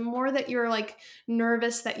certification, the more that you're like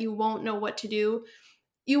nervous that you won't know what to do,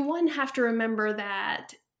 you have to remember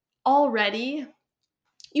that already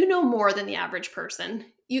you know more than the average person.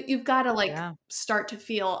 You've got to start to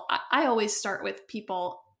feel, I always start with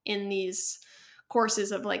people in these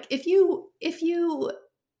courses of like, if you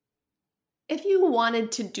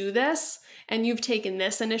wanted to do this and you've taken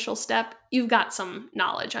this initial step, you've got some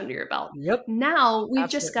knowledge under your belt. Yep. Now we've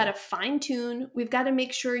just got to fine tune. We've got to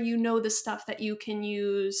make sure you know the stuff that you can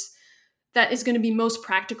use that is going to be most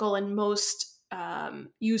practical and most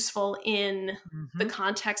useful in the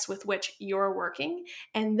context with which you're working.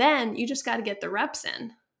 And then you just got to get the reps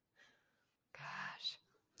in. Gosh,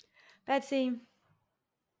 Betsy,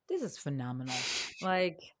 this is phenomenal.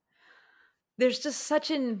 Like, there's just such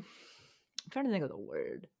I'm trying to think of the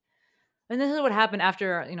word. And this is what happened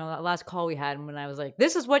after, that last call we had when I was like,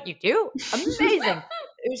 this is what you do? Amazing.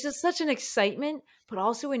 It was just such an excitement, but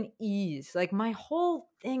also an ease. Like my whole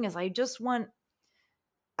thing is I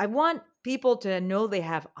want people to know they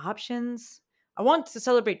have options. I want to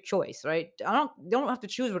celebrate choice, right? Don't have to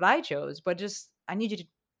choose what I chose, but just, I need you to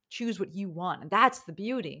choose what you want. And that's the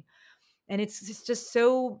beauty. And it's just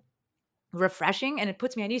so refreshing. And it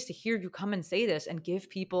puts me at ease to hear you come and say this and give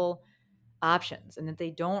people options, and that they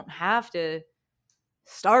don't have to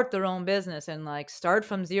start their own business and like start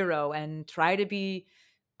from zero and try to be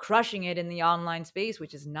crushing it in the online space,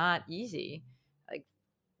 which is not easy. Like,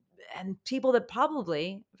 and people that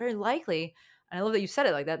probably very likely, and I love that you said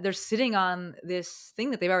it like that, they're sitting on this thing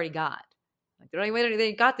that they've already got. Like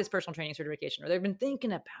they got this personal training certification, or they've been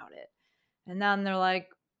thinking about it, and then they're like,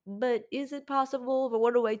 but is it possible? But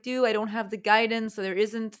what do I do? I don't have the guidance. So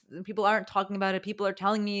people aren't talking about it. People are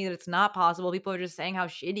telling me that it's not possible. People are just saying how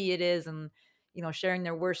shitty it is and, sharing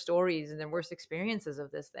their worst stories and their worst experiences of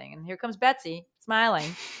this thing. And here comes Betsy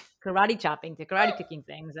smiling, karate chopping to karate kicking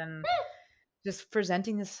things and just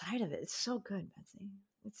presenting this side of it. It's so good, Betsy.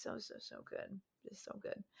 It's so, so, so good. It's so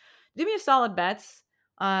good. Do me a solid, Bets.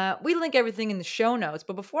 We link everything in the show notes.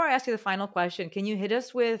 But before I ask you the final question, can you hit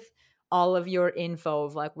us with all of your info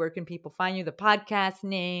of like, where can people find you, the podcast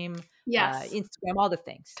name, Instagram, all the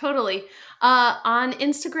things? Totally. On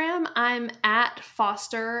Instagram, I'm at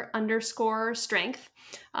Foster_strength.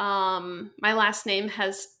 My last name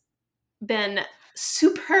has been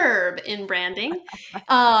superb in branding.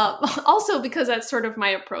 Also because that's sort of my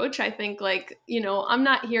approach. I think like, I'm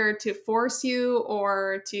not here to force you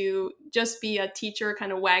or to just be a teacher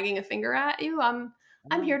kind of wagging a finger at you.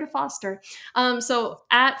 I'm here to foster. So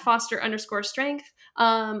at foster_strength.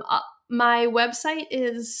 My website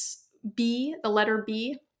is the letter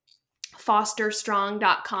B,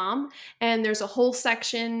 fosterstrong.com. And there's a whole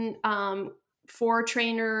section for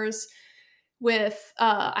trainers with,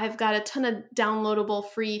 I've got a ton of downloadable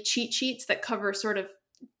free cheat sheets that cover sort of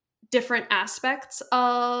different aspects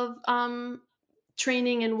of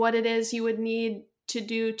training and what it is you would need to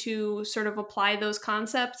do to sort of apply those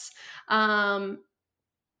concepts. And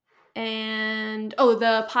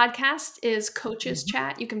the podcast is Coaches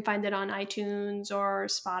Chat. You can find it on iTunes or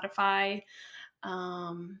Spotify.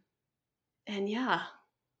 And yeah.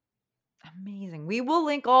 Amazing. We will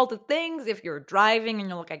link all the things if you're driving and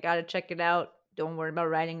you're like, I gotta check it out. Don't worry about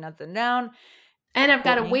writing nothing down. And I've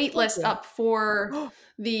got a wait list up for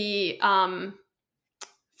the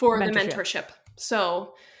mentorship.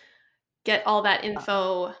 So get all that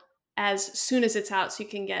info as soon as it's out so you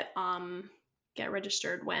can get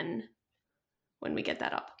registered when we get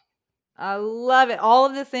that up. I love it. All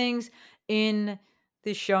of the things in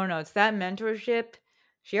the show notes. That mentorship,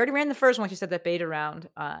 she already ran the first one. She said that beta round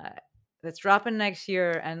that's dropping next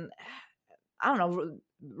year. And I don't know,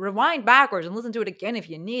 rewind backwards and listen to it again if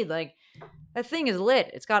you need. Like, that thing is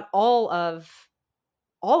lit. It's got all of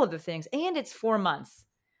the things, and it's 4 months.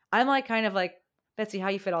 I'm like, kind of like, Betsy, how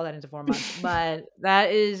you fit all that into 4 months? But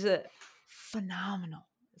that is phenomenal.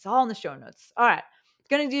 It's all in the show notes. All right.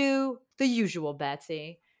 Gonna do the usual,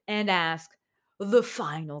 Betsy, and ask the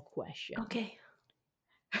final question. Okay.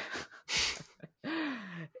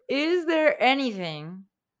 Is there anything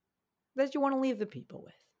that you want to leave the people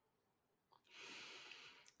with?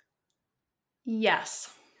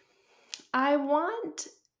 Yes. I want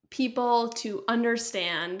people to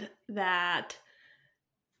understand that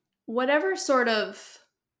whatever sort of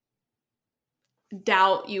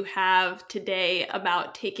doubt you have today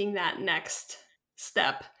about taking that next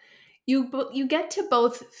step, you get to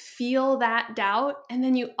both feel that doubt, and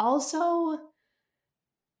then you also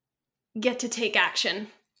get to take action.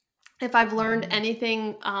 If I've learned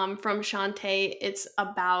anything from Shantae, it's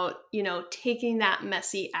about, taking that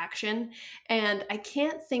messy action. And I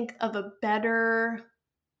can't think of a better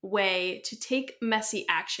way to take messy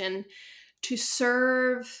action to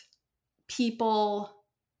serve people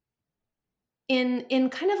in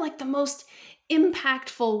kind of like the most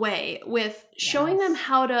impactful way, with showing them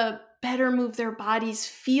how to better move their bodies,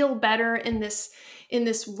 feel better in this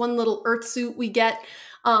one little earth suit we get.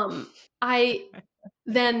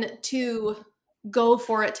 Then to go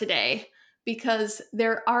for it today, because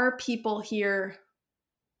there are people here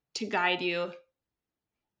to guide you.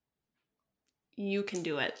 You can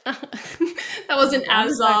do it. That wasn't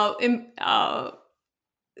as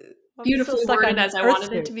beautifully worded as I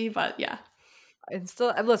wanted it to be, but yeah. And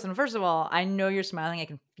still, listen, first of all, I know you're smiling. I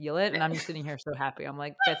can feel it. And I'm just sitting here so happy. I'm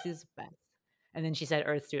like, Betsy's the best. And then she said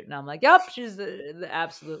earth suit. And I'm like, yep, she's the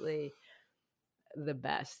absolutely the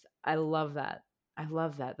best. I love that. I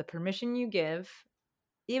love that. The permission you give,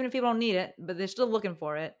 even if people don't need it, but they're still looking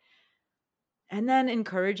for it. And then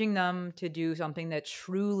encouraging them to do something that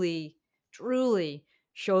truly, truly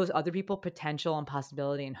shows other people potential and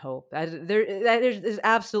possibility and hope. There's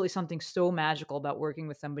absolutely something so magical about working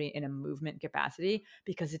with somebody in a movement capacity,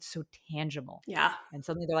 because it's so tangible. Yeah. And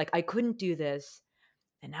suddenly they're like, I couldn't do this,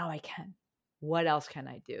 and now I can. What else can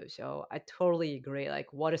I do? So I totally agree.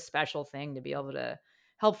 Like, what a special thing to be able to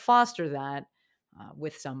help foster that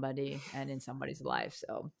with somebody and in somebody's life.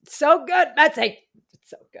 So good, Betsy. It's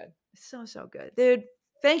so good. So good. Dude,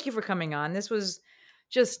 thank you for coming on. This was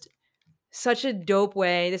just such a dope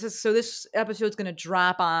way. This episode's going to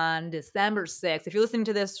drop on December 6th. If you're listening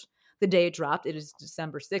to this the day it dropped, it is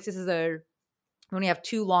December 6th. We only have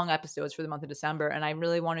 2 long episodes for the month of December, and I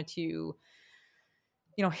really wanted to,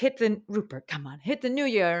 hit the new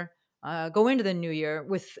year, go into the new year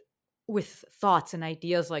with thoughts and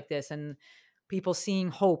ideas like this, and people seeing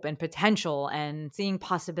hope and potential and seeing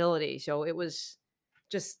possibility. So it was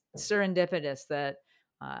just serendipitous that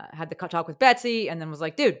had the talk with Betsy, and then was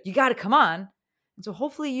like, dude, you got to come on. And so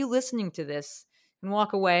hopefully you listening to this can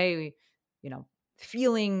walk away,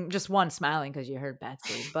 feeling just smiling because you heard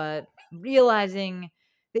Betsy, but realizing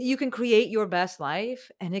that you can create your best life,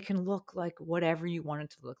 and it can look like whatever you want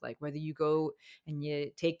it to look like, whether you go and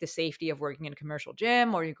you take the safety of working in a commercial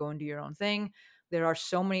gym or you go and do your own thing. There are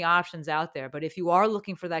so many options out there. But if you are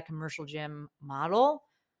looking for that commercial gym model,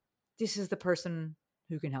 this is the person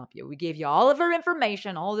who can help you. We gave you all of our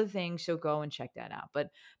information, all the things, so go and check that out. But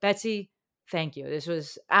Betsy, thank you. This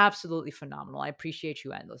was absolutely phenomenal. I appreciate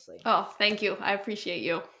you endlessly. Oh, thank you. I appreciate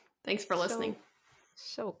you. Thanks for listening.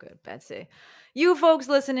 So good, Betsy. You folks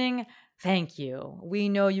listening, thank you. We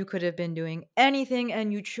know you could have been doing anything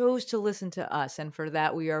and you chose to listen to us. And for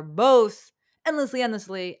that, we are both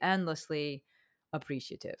endlessly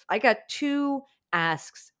appreciative. I got 2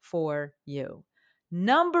 asks for you.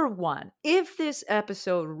 Number 1, if this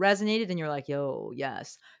episode resonated and you're like, yo,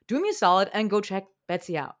 yes, do me a solid and go check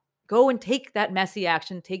Betsy out. Go and take that messy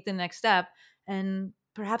action, take the next step, and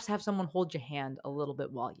perhaps have someone hold your hand a little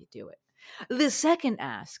bit while you do it. The second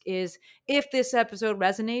ask is, if this episode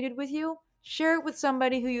resonated with you, share it with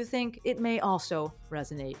somebody who you think it may also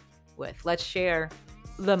resonate with. Let's share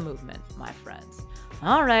the movement, my friends.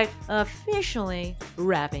 All right, officially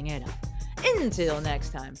wrapping it up. Until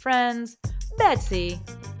next time, friends, Betsy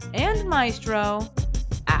and Maestro